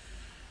الْعِبَادَةِ.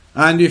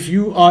 And if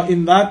you are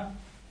in that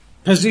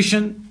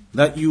position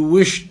that you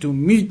wish to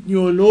meet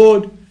your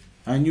Lord,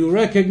 and you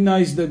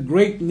recognize the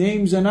great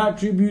names and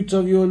attributes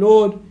of your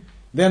Lord,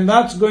 then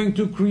that's going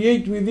to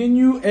create within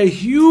you a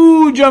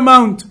huge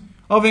amount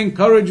of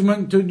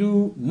encouragement to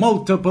do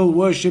multiple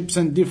worships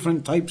and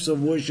different types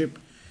of worship.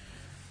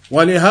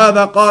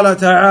 وَلِهَذَا قَالَ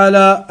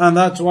تَعَالَى, and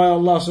that's why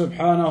Allah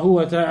subhanahu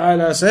wa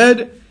ta'ala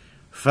said,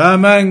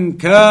 فَمَنْ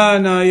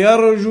كَانَ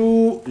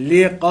يَرْجُو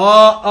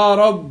لِقَاءَ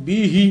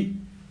رَبِّهِ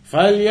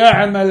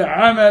فَلْيَعْمَلْ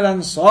عَمَلًا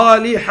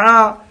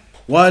صَالِحًا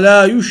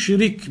وَلَا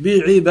يُشْرِكْ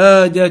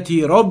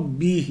بِعِبَادَةِ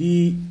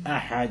رَبِّهِ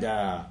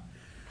أَحَدًا.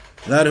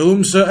 That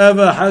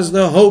whomsoever has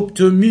the hope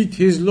to meet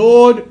his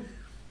Lord,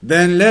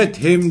 then let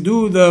him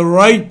do the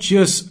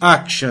righteous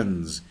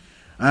actions,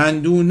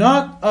 and do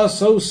not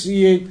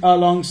associate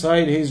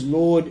alongside his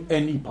Lord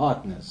any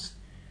partners.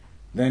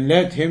 Then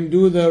let him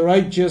do the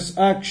righteous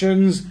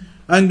actions,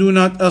 and do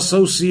not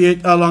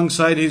associate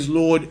alongside his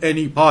Lord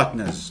any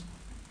partners.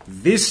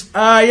 This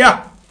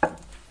ayah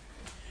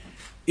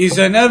is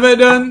an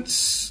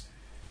evidence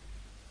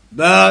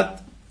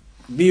that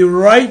the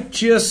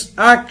righteous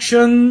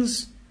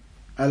actions,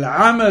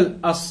 al-amal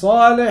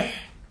as-salih,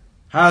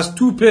 has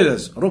two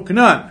pillars,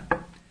 ruknan.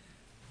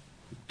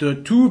 The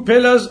two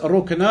pillars,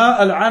 rukna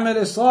al-amal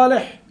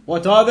as-salih,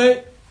 what are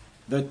they?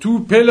 The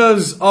two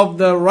pillars of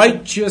the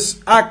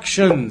righteous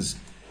actions.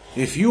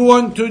 If you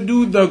want to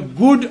do the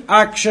good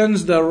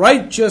actions, the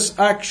righteous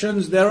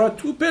actions, there are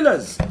two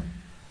pillars.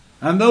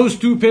 And those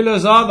two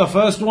pillars are, the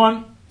first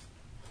one,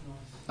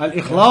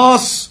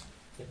 al-ikhlas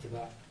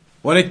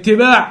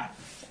wal-ittiba'.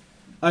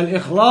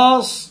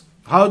 Al-ikhlas,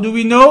 how do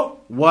we know?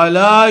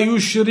 وَلَا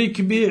يُشْرِكْ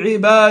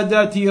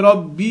بِعِبَادَةِ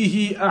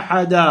رَبِّهِ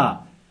أَحَدًا.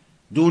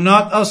 Do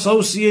not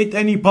associate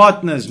any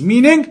partners.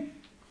 Meaning,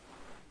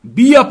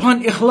 be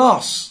upon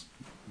ikhlas.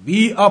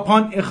 Be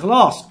upon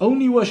ikhlas.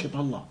 Only worship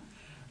Allah.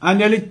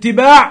 And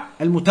al-ittiba',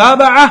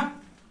 al-mutaba'ah.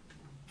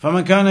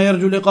 فَمَنْ كَانَ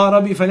يَرْجُو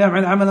لِقَاءَ رَبِّهِ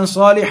فَلْيَعْمَلْ عَمَلًا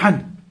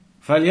صَالِحًا.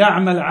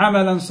 فَلْيَعْمَلْ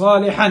عَمَلًا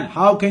صَالِحًا.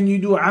 How can you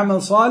do amal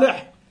salih?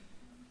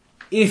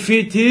 If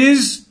it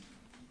is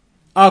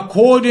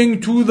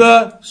according to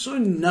the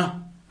sunnah.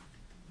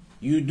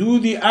 You do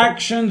the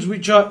actions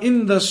which are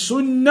in the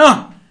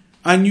sunnah,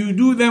 and you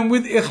do them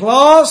with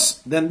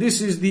ikhlas, then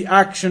this is the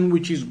action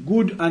which is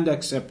good and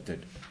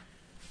accepted.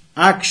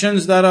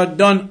 Actions that are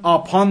done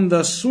upon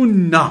the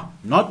sunnah,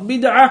 not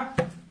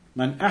bid'ah.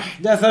 من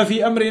أحدث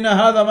في أمرنا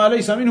هذا ما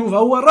ليس منه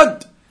فهو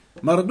رد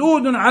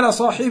مردود على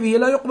صاحبه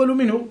لا يقبل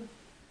منه.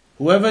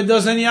 Whoever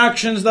does any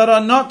actions that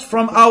are not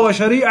from our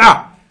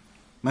sharia,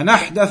 من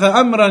أحدث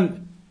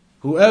أمرا,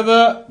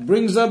 whoever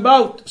brings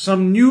about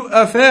some new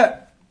affair,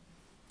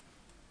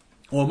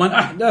 ومن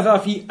أحدث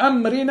في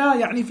أمرنا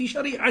يعني في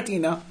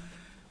شريعتنا,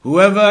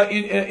 whoever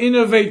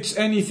innovates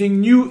anything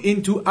new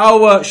into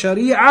our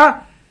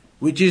sharia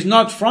which is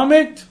not from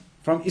it,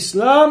 from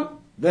Islam,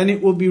 then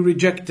it will be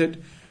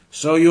rejected.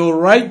 So your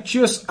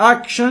righteous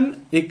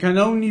action, it can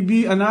only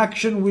be an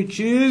action which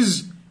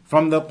is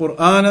from the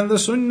Quran and the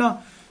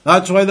Sunnah.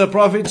 That's why the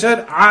Prophet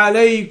said,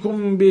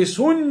 عليكم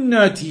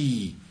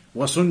بسنتي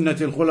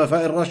وسنة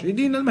الخلفاء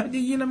الراشدين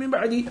المهديين من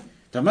بعدي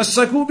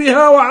تمسكوا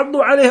بها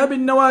وعضوا عليها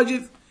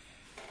بالنواجذ.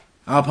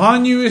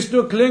 Upon you is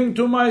to cling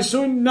to my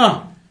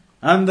sunnah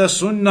and the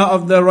sunnah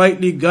of the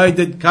rightly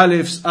guided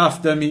caliphs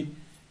after me.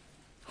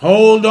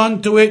 Hold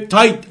on to it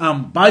tight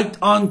and bite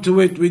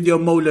onto it with your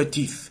molar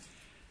teeth.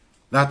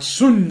 That's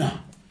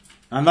sunnah.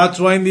 And that's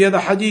why in the other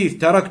hadith,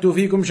 تركت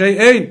فيكم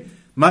شيئين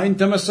ما إن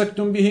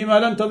تمسكتم بهما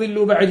لن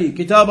تضلوا بعدي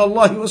كتاب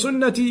الله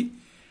وسنتي.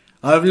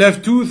 I've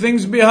left two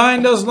things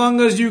behind. As long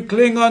as you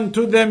cling on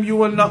to them, you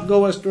will not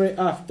go astray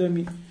after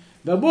me.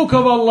 The book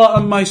of Allah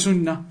and my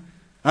sunnah.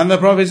 And the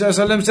Prophet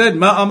ﷺ said,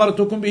 ما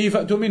أمرتكم به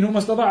فأتوا منه ما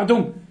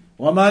استطعتم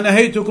وما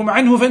نهيتكم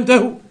عنه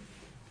فانتهوا.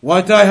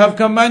 What I have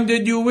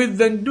commanded you with,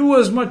 then do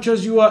as much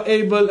as you are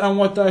able, and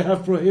what I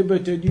have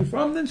prohibited you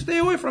from, then stay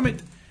away from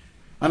it.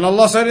 And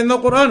Allah said in the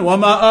Quran,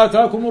 وَمَا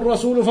آتَاكُمُ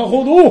الرَّسُولُ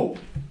فَخُذُوهُ.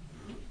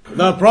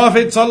 The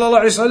Prophet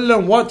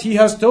ﷺ, what he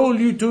has told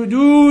you to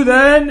do,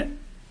 then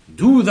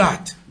do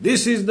that.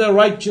 This is the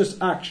righteous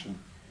action.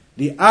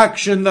 The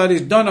action that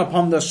is done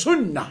upon the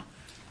sunnah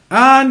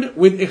and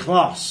with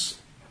ikhlas.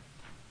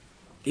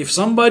 If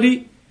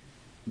somebody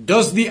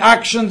does the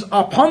actions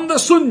upon the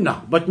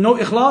sunnah but no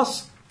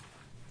ikhlas,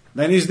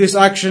 then is this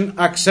action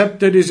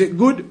accepted? Is it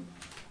good?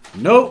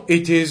 No,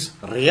 it is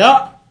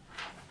riya.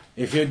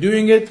 If you're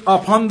doing it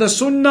upon the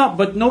sunnah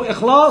but no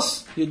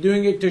ikhlas, you're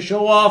doing it to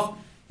show off,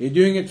 you're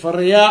doing it for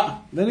riya,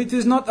 then it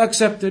is not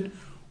accepted.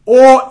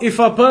 Or if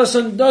a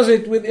person does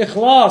it with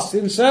ikhlas,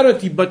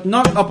 sincerity, but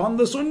not upon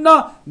the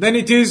sunnah, then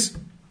it is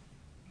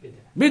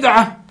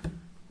bid'ah.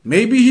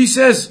 Maybe he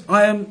says,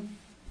 I am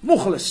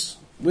mukhlis,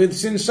 with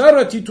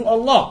sincerity to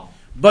Allah.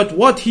 But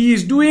what he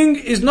is doing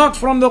is not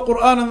from the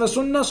Quran and the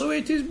sunnah, so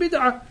it is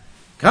bid'ah.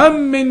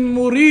 كَم مِّن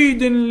مُرِيدٍ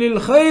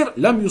لِلْخَيْرِ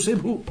لَمْ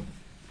يُصِبْهُ.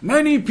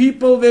 Many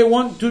people, they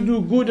want to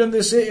do good and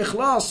they say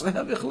ikhlas, I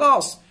have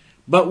ikhlas.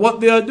 But what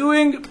they are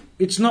doing,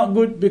 it's not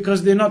good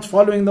because they're not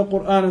following the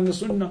Quran and the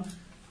sunnah.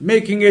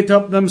 Making it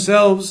up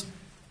themselves,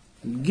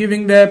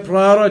 giving their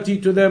priority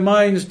to their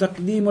minds,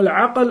 تقديم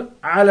العقل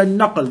على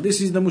النقل.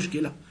 This is the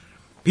mushkilah.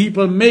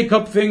 People make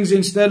up things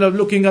instead of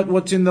looking at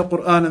what's in the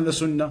Quran and the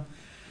Sunnah.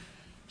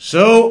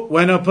 So,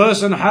 when a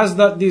person has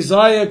that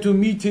desire to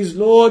meet his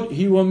Lord,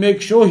 he will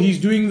make sure he's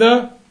doing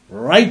the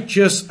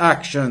righteous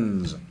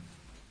actions.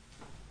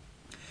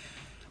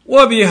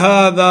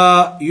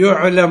 وبهذا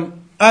يعلم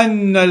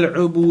أن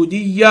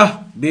العبودية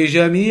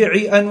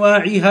بجميع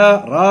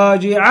أنواعها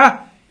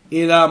راجعة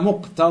إلى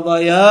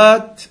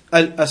مقتضيات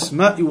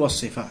الأسماء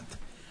والصفات.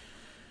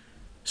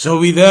 So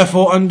we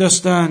therefore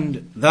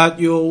understand that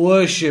your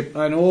worship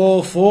and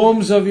all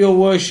forms of your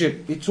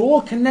worship, it's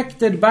all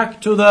connected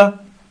back to the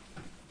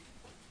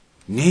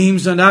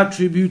names and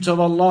attributes of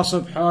Allah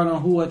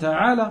subhanahu wa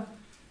ta'ala.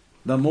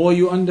 The more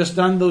you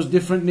understand those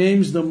different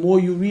names, the more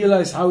you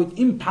realize how it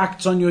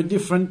impacts on your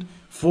different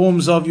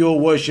forms of your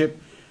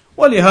worship.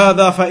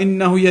 ولهذا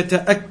فإنه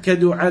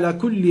يتأكد على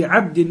كل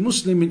عبد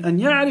مسلم أن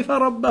يعرف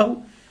ربه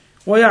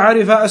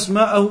ويعرف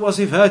أسماءه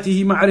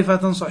وصفاته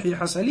معرفة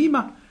صحيحة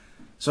سليمة.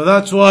 So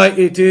that's why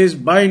it is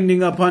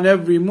binding upon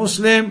every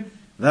Muslim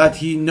that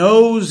he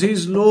knows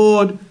his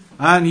Lord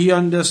and he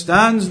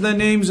understands the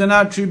names and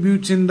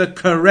attributes in the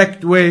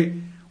correct way.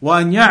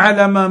 وأن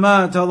يعلم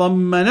ما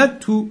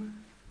تضمنته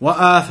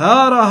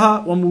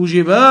وآثارها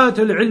وموجبات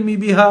العلم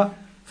بها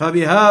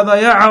فبهذا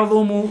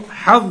يعظم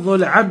حظ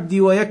العبد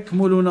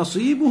ويكمل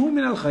نصيبه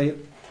من الخير.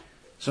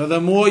 So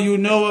the more you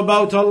know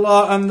about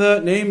Allah and the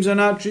names and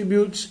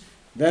attributes,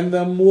 then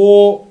the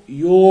more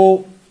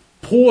your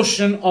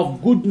portion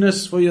of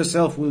goodness for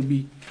yourself will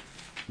be.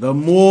 The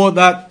more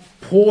that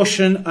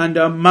portion and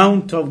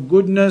amount of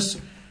goodness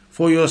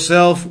for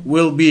yourself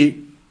will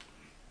be.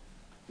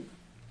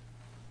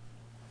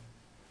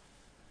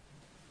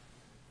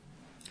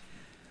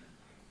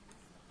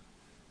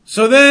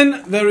 So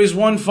then there is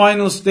one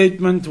final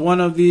statement. One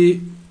of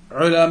the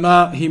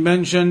ulama, he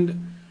mentioned,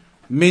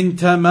 من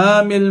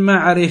تمام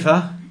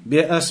المعرفة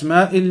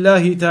بأسماء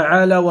الله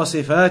تعالى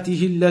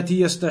وصفاته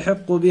التي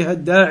يستحق بها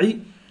الداعي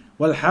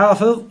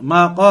والحافظ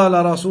ما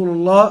قال رسول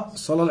الله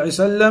صلى الله عليه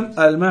وسلم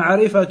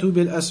المعرفة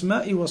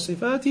بالأسماء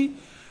والصفات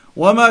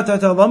وما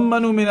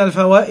تتضمن من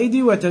الفوائد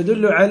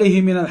وتدل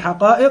عليه من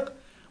الحقائق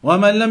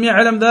ومن لم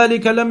يعلم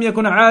ذلك لم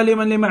يكن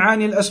عالما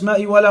لمعاني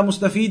الأسماء ولا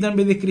مستفيدا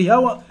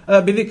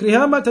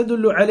بذكرها ما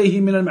تدل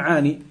عليه من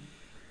المعاني.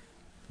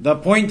 The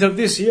point of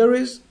this here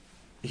is,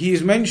 he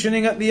is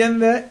mentioning at the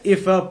end there,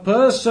 if a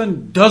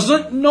person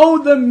doesn't know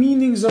the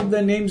meanings of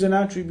the names and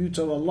attributes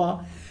of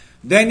Allah,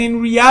 then in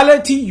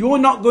reality you're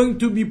not going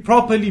to be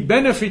properly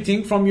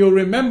benefiting from your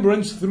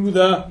remembrance through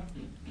the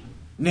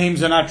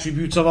names and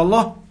attributes of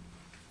Allah.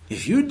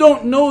 If you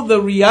don't know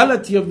the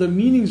reality of the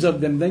meanings of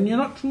them, then you're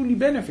not truly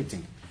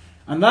benefiting.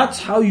 And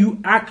that's how you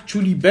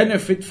actually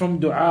benefit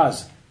from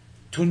du'as.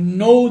 To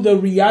know the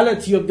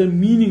reality of the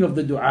meaning of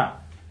the du'a.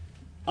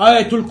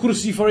 Ayatul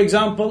Kursi, for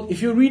example,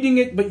 if you're reading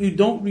it but you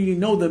don't really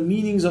know the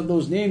meanings of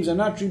those names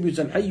and attributes,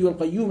 Al-Hayy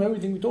Al-Qayyum,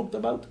 everything we talked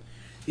about,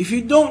 if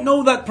you don't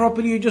know that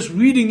properly, you're just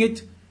reading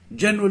it,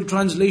 general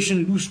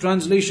translation, loose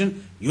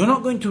translation, you're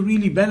not going to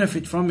really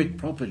benefit from it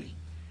properly.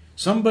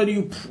 Somebody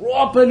who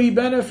properly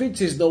benefits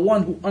is the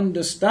one who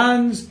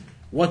understands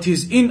what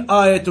is in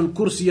Ayatul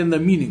Kursi and the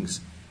meanings.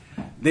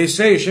 They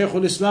say, Shaykh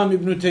al-Islam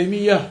Ibn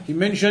Taymiyyah, he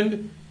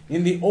mentioned,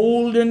 in the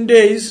olden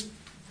days,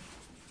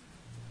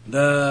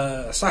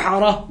 the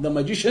Sahara, the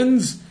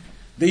magicians,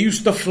 they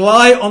used to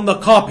fly on the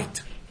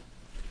carpet.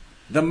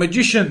 The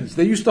magicians,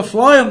 they used to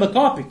fly on the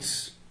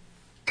carpets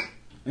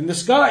in the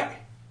sky.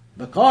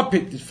 The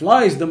carpet, it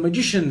flies, the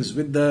magicians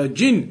with the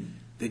jinn,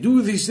 they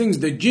do these things,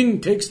 the jinn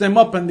takes them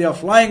up and they are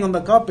flying on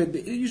the carpet.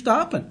 It used to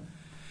happen.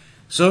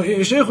 So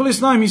Shaykh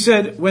al-Islam, he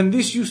said, when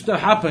this used to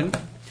happen,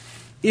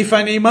 if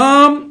an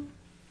imam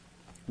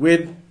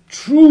with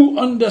true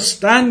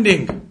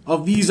understanding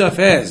of these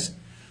affairs,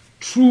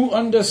 true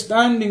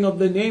understanding of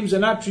the names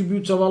and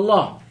attributes of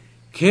Allah,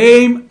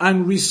 came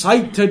and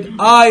recited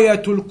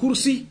Ayatul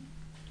Kursi,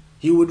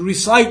 he would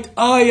recite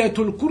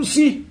Ayatul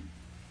Kursi,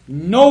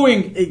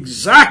 knowing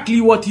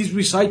exactly what he's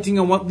reciting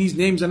and what these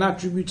names and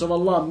attributes of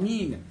Allah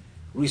mean,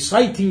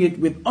 reciting it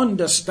with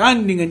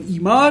understanding and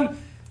iman,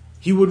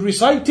 he would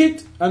recite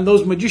it and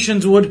those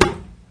magicians would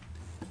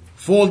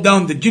fall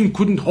down. The jinn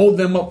couldn't hold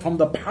them up from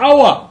the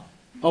power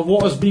of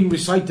what was being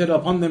recited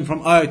upon them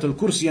from Ayatul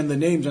Kursi and the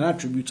names and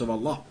attributes of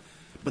Allah.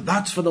 But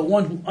that's for the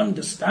one who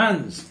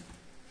understands.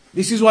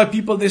 This is why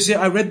people, they say,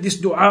 I read this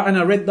dua and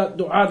I read that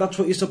dua, that's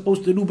what you're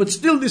supposed to do, but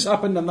still this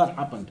happened and that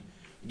happened.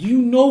 Do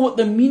you know what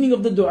the meaning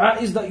of the dua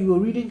is that you were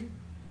reading?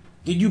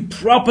 Did you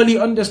properly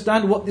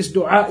understand what this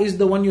dua is,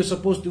 the one you're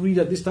supposed to read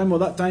at this time or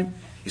that time?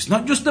 It's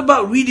not just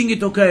about reading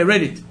it, okay, I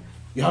read it.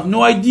 You have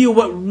no idea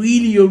what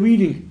really you're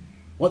reading,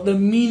 what the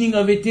meaning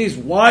of it is,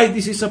 why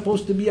this is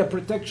supposed to be a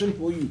protection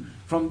for you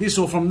from this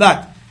or from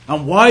that,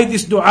 and why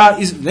this dua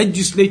is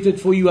legislated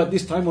for you at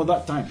this time or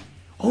that time.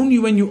 Only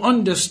when you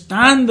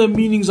understand the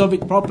meanings of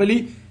it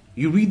properly,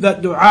 you read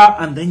that dua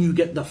and then you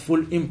get the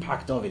full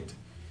impact of it.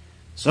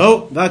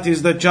 So, that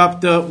is the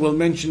chapter we'll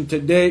mention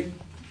today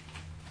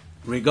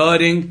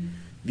regarding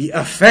the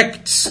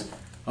effects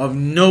of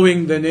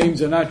knowing the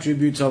names and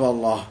attributes of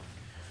Allah.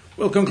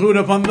 We'll conclude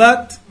upon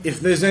that.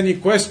 If there's any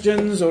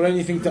questions or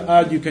anything to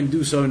add, you can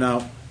do so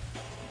now.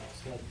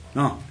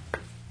 No.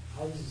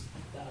 How does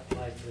that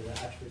apply to the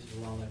attributes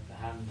of Allah, like the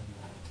hand and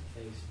the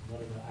face?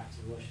 What are the acts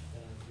of worship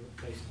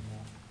based on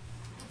that?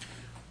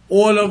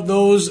 All of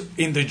those,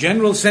 in the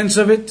general sense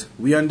of it,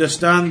 we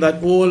understand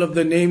that all of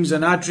the names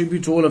and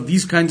attributes, all of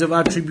these kinds of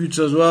attributes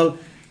as well,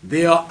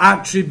 they are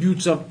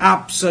attributes of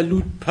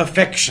absolute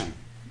perfection.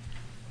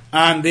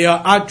 And they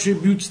are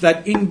attributes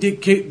that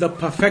indicate the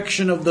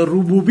perfection of the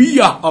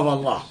rububiyyah of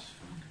Allah.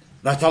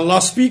 That Allah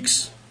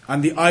speaks,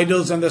 and the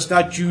idols and the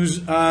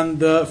statues and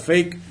the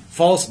fake,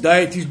 false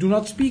deities do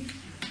not speak.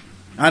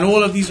 And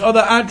all of these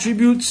other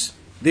attributes,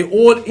 they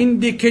all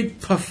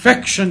indicate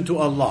perfection to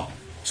Allah.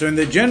 So in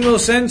the general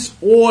sense,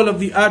 all of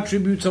the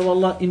attributes of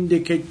Allah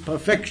indicate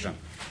perfection.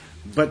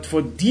 But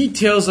for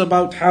details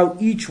about how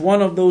each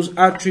one of those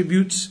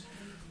attributes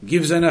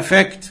gives an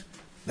effect,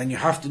 then you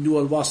have to do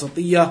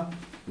al-wasatiyah,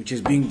 which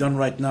is being done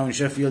right now in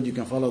Sheffield. You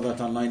can follow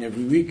that online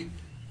every week,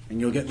 and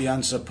you'll get the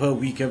answer per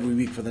week, every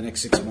week for the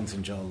next 6 months,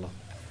 inshallah.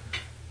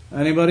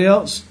 Anybody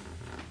else?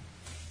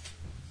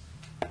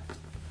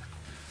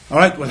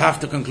 Alright, we'll have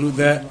to conclude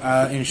there.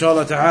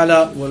 Inshallah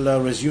ta'ala,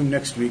 we'll resume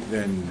next week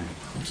then.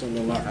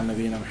 Sallallahu ala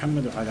nabiyyina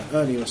Muhammad wa ala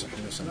alihi wa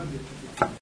sahbihi wa sallam.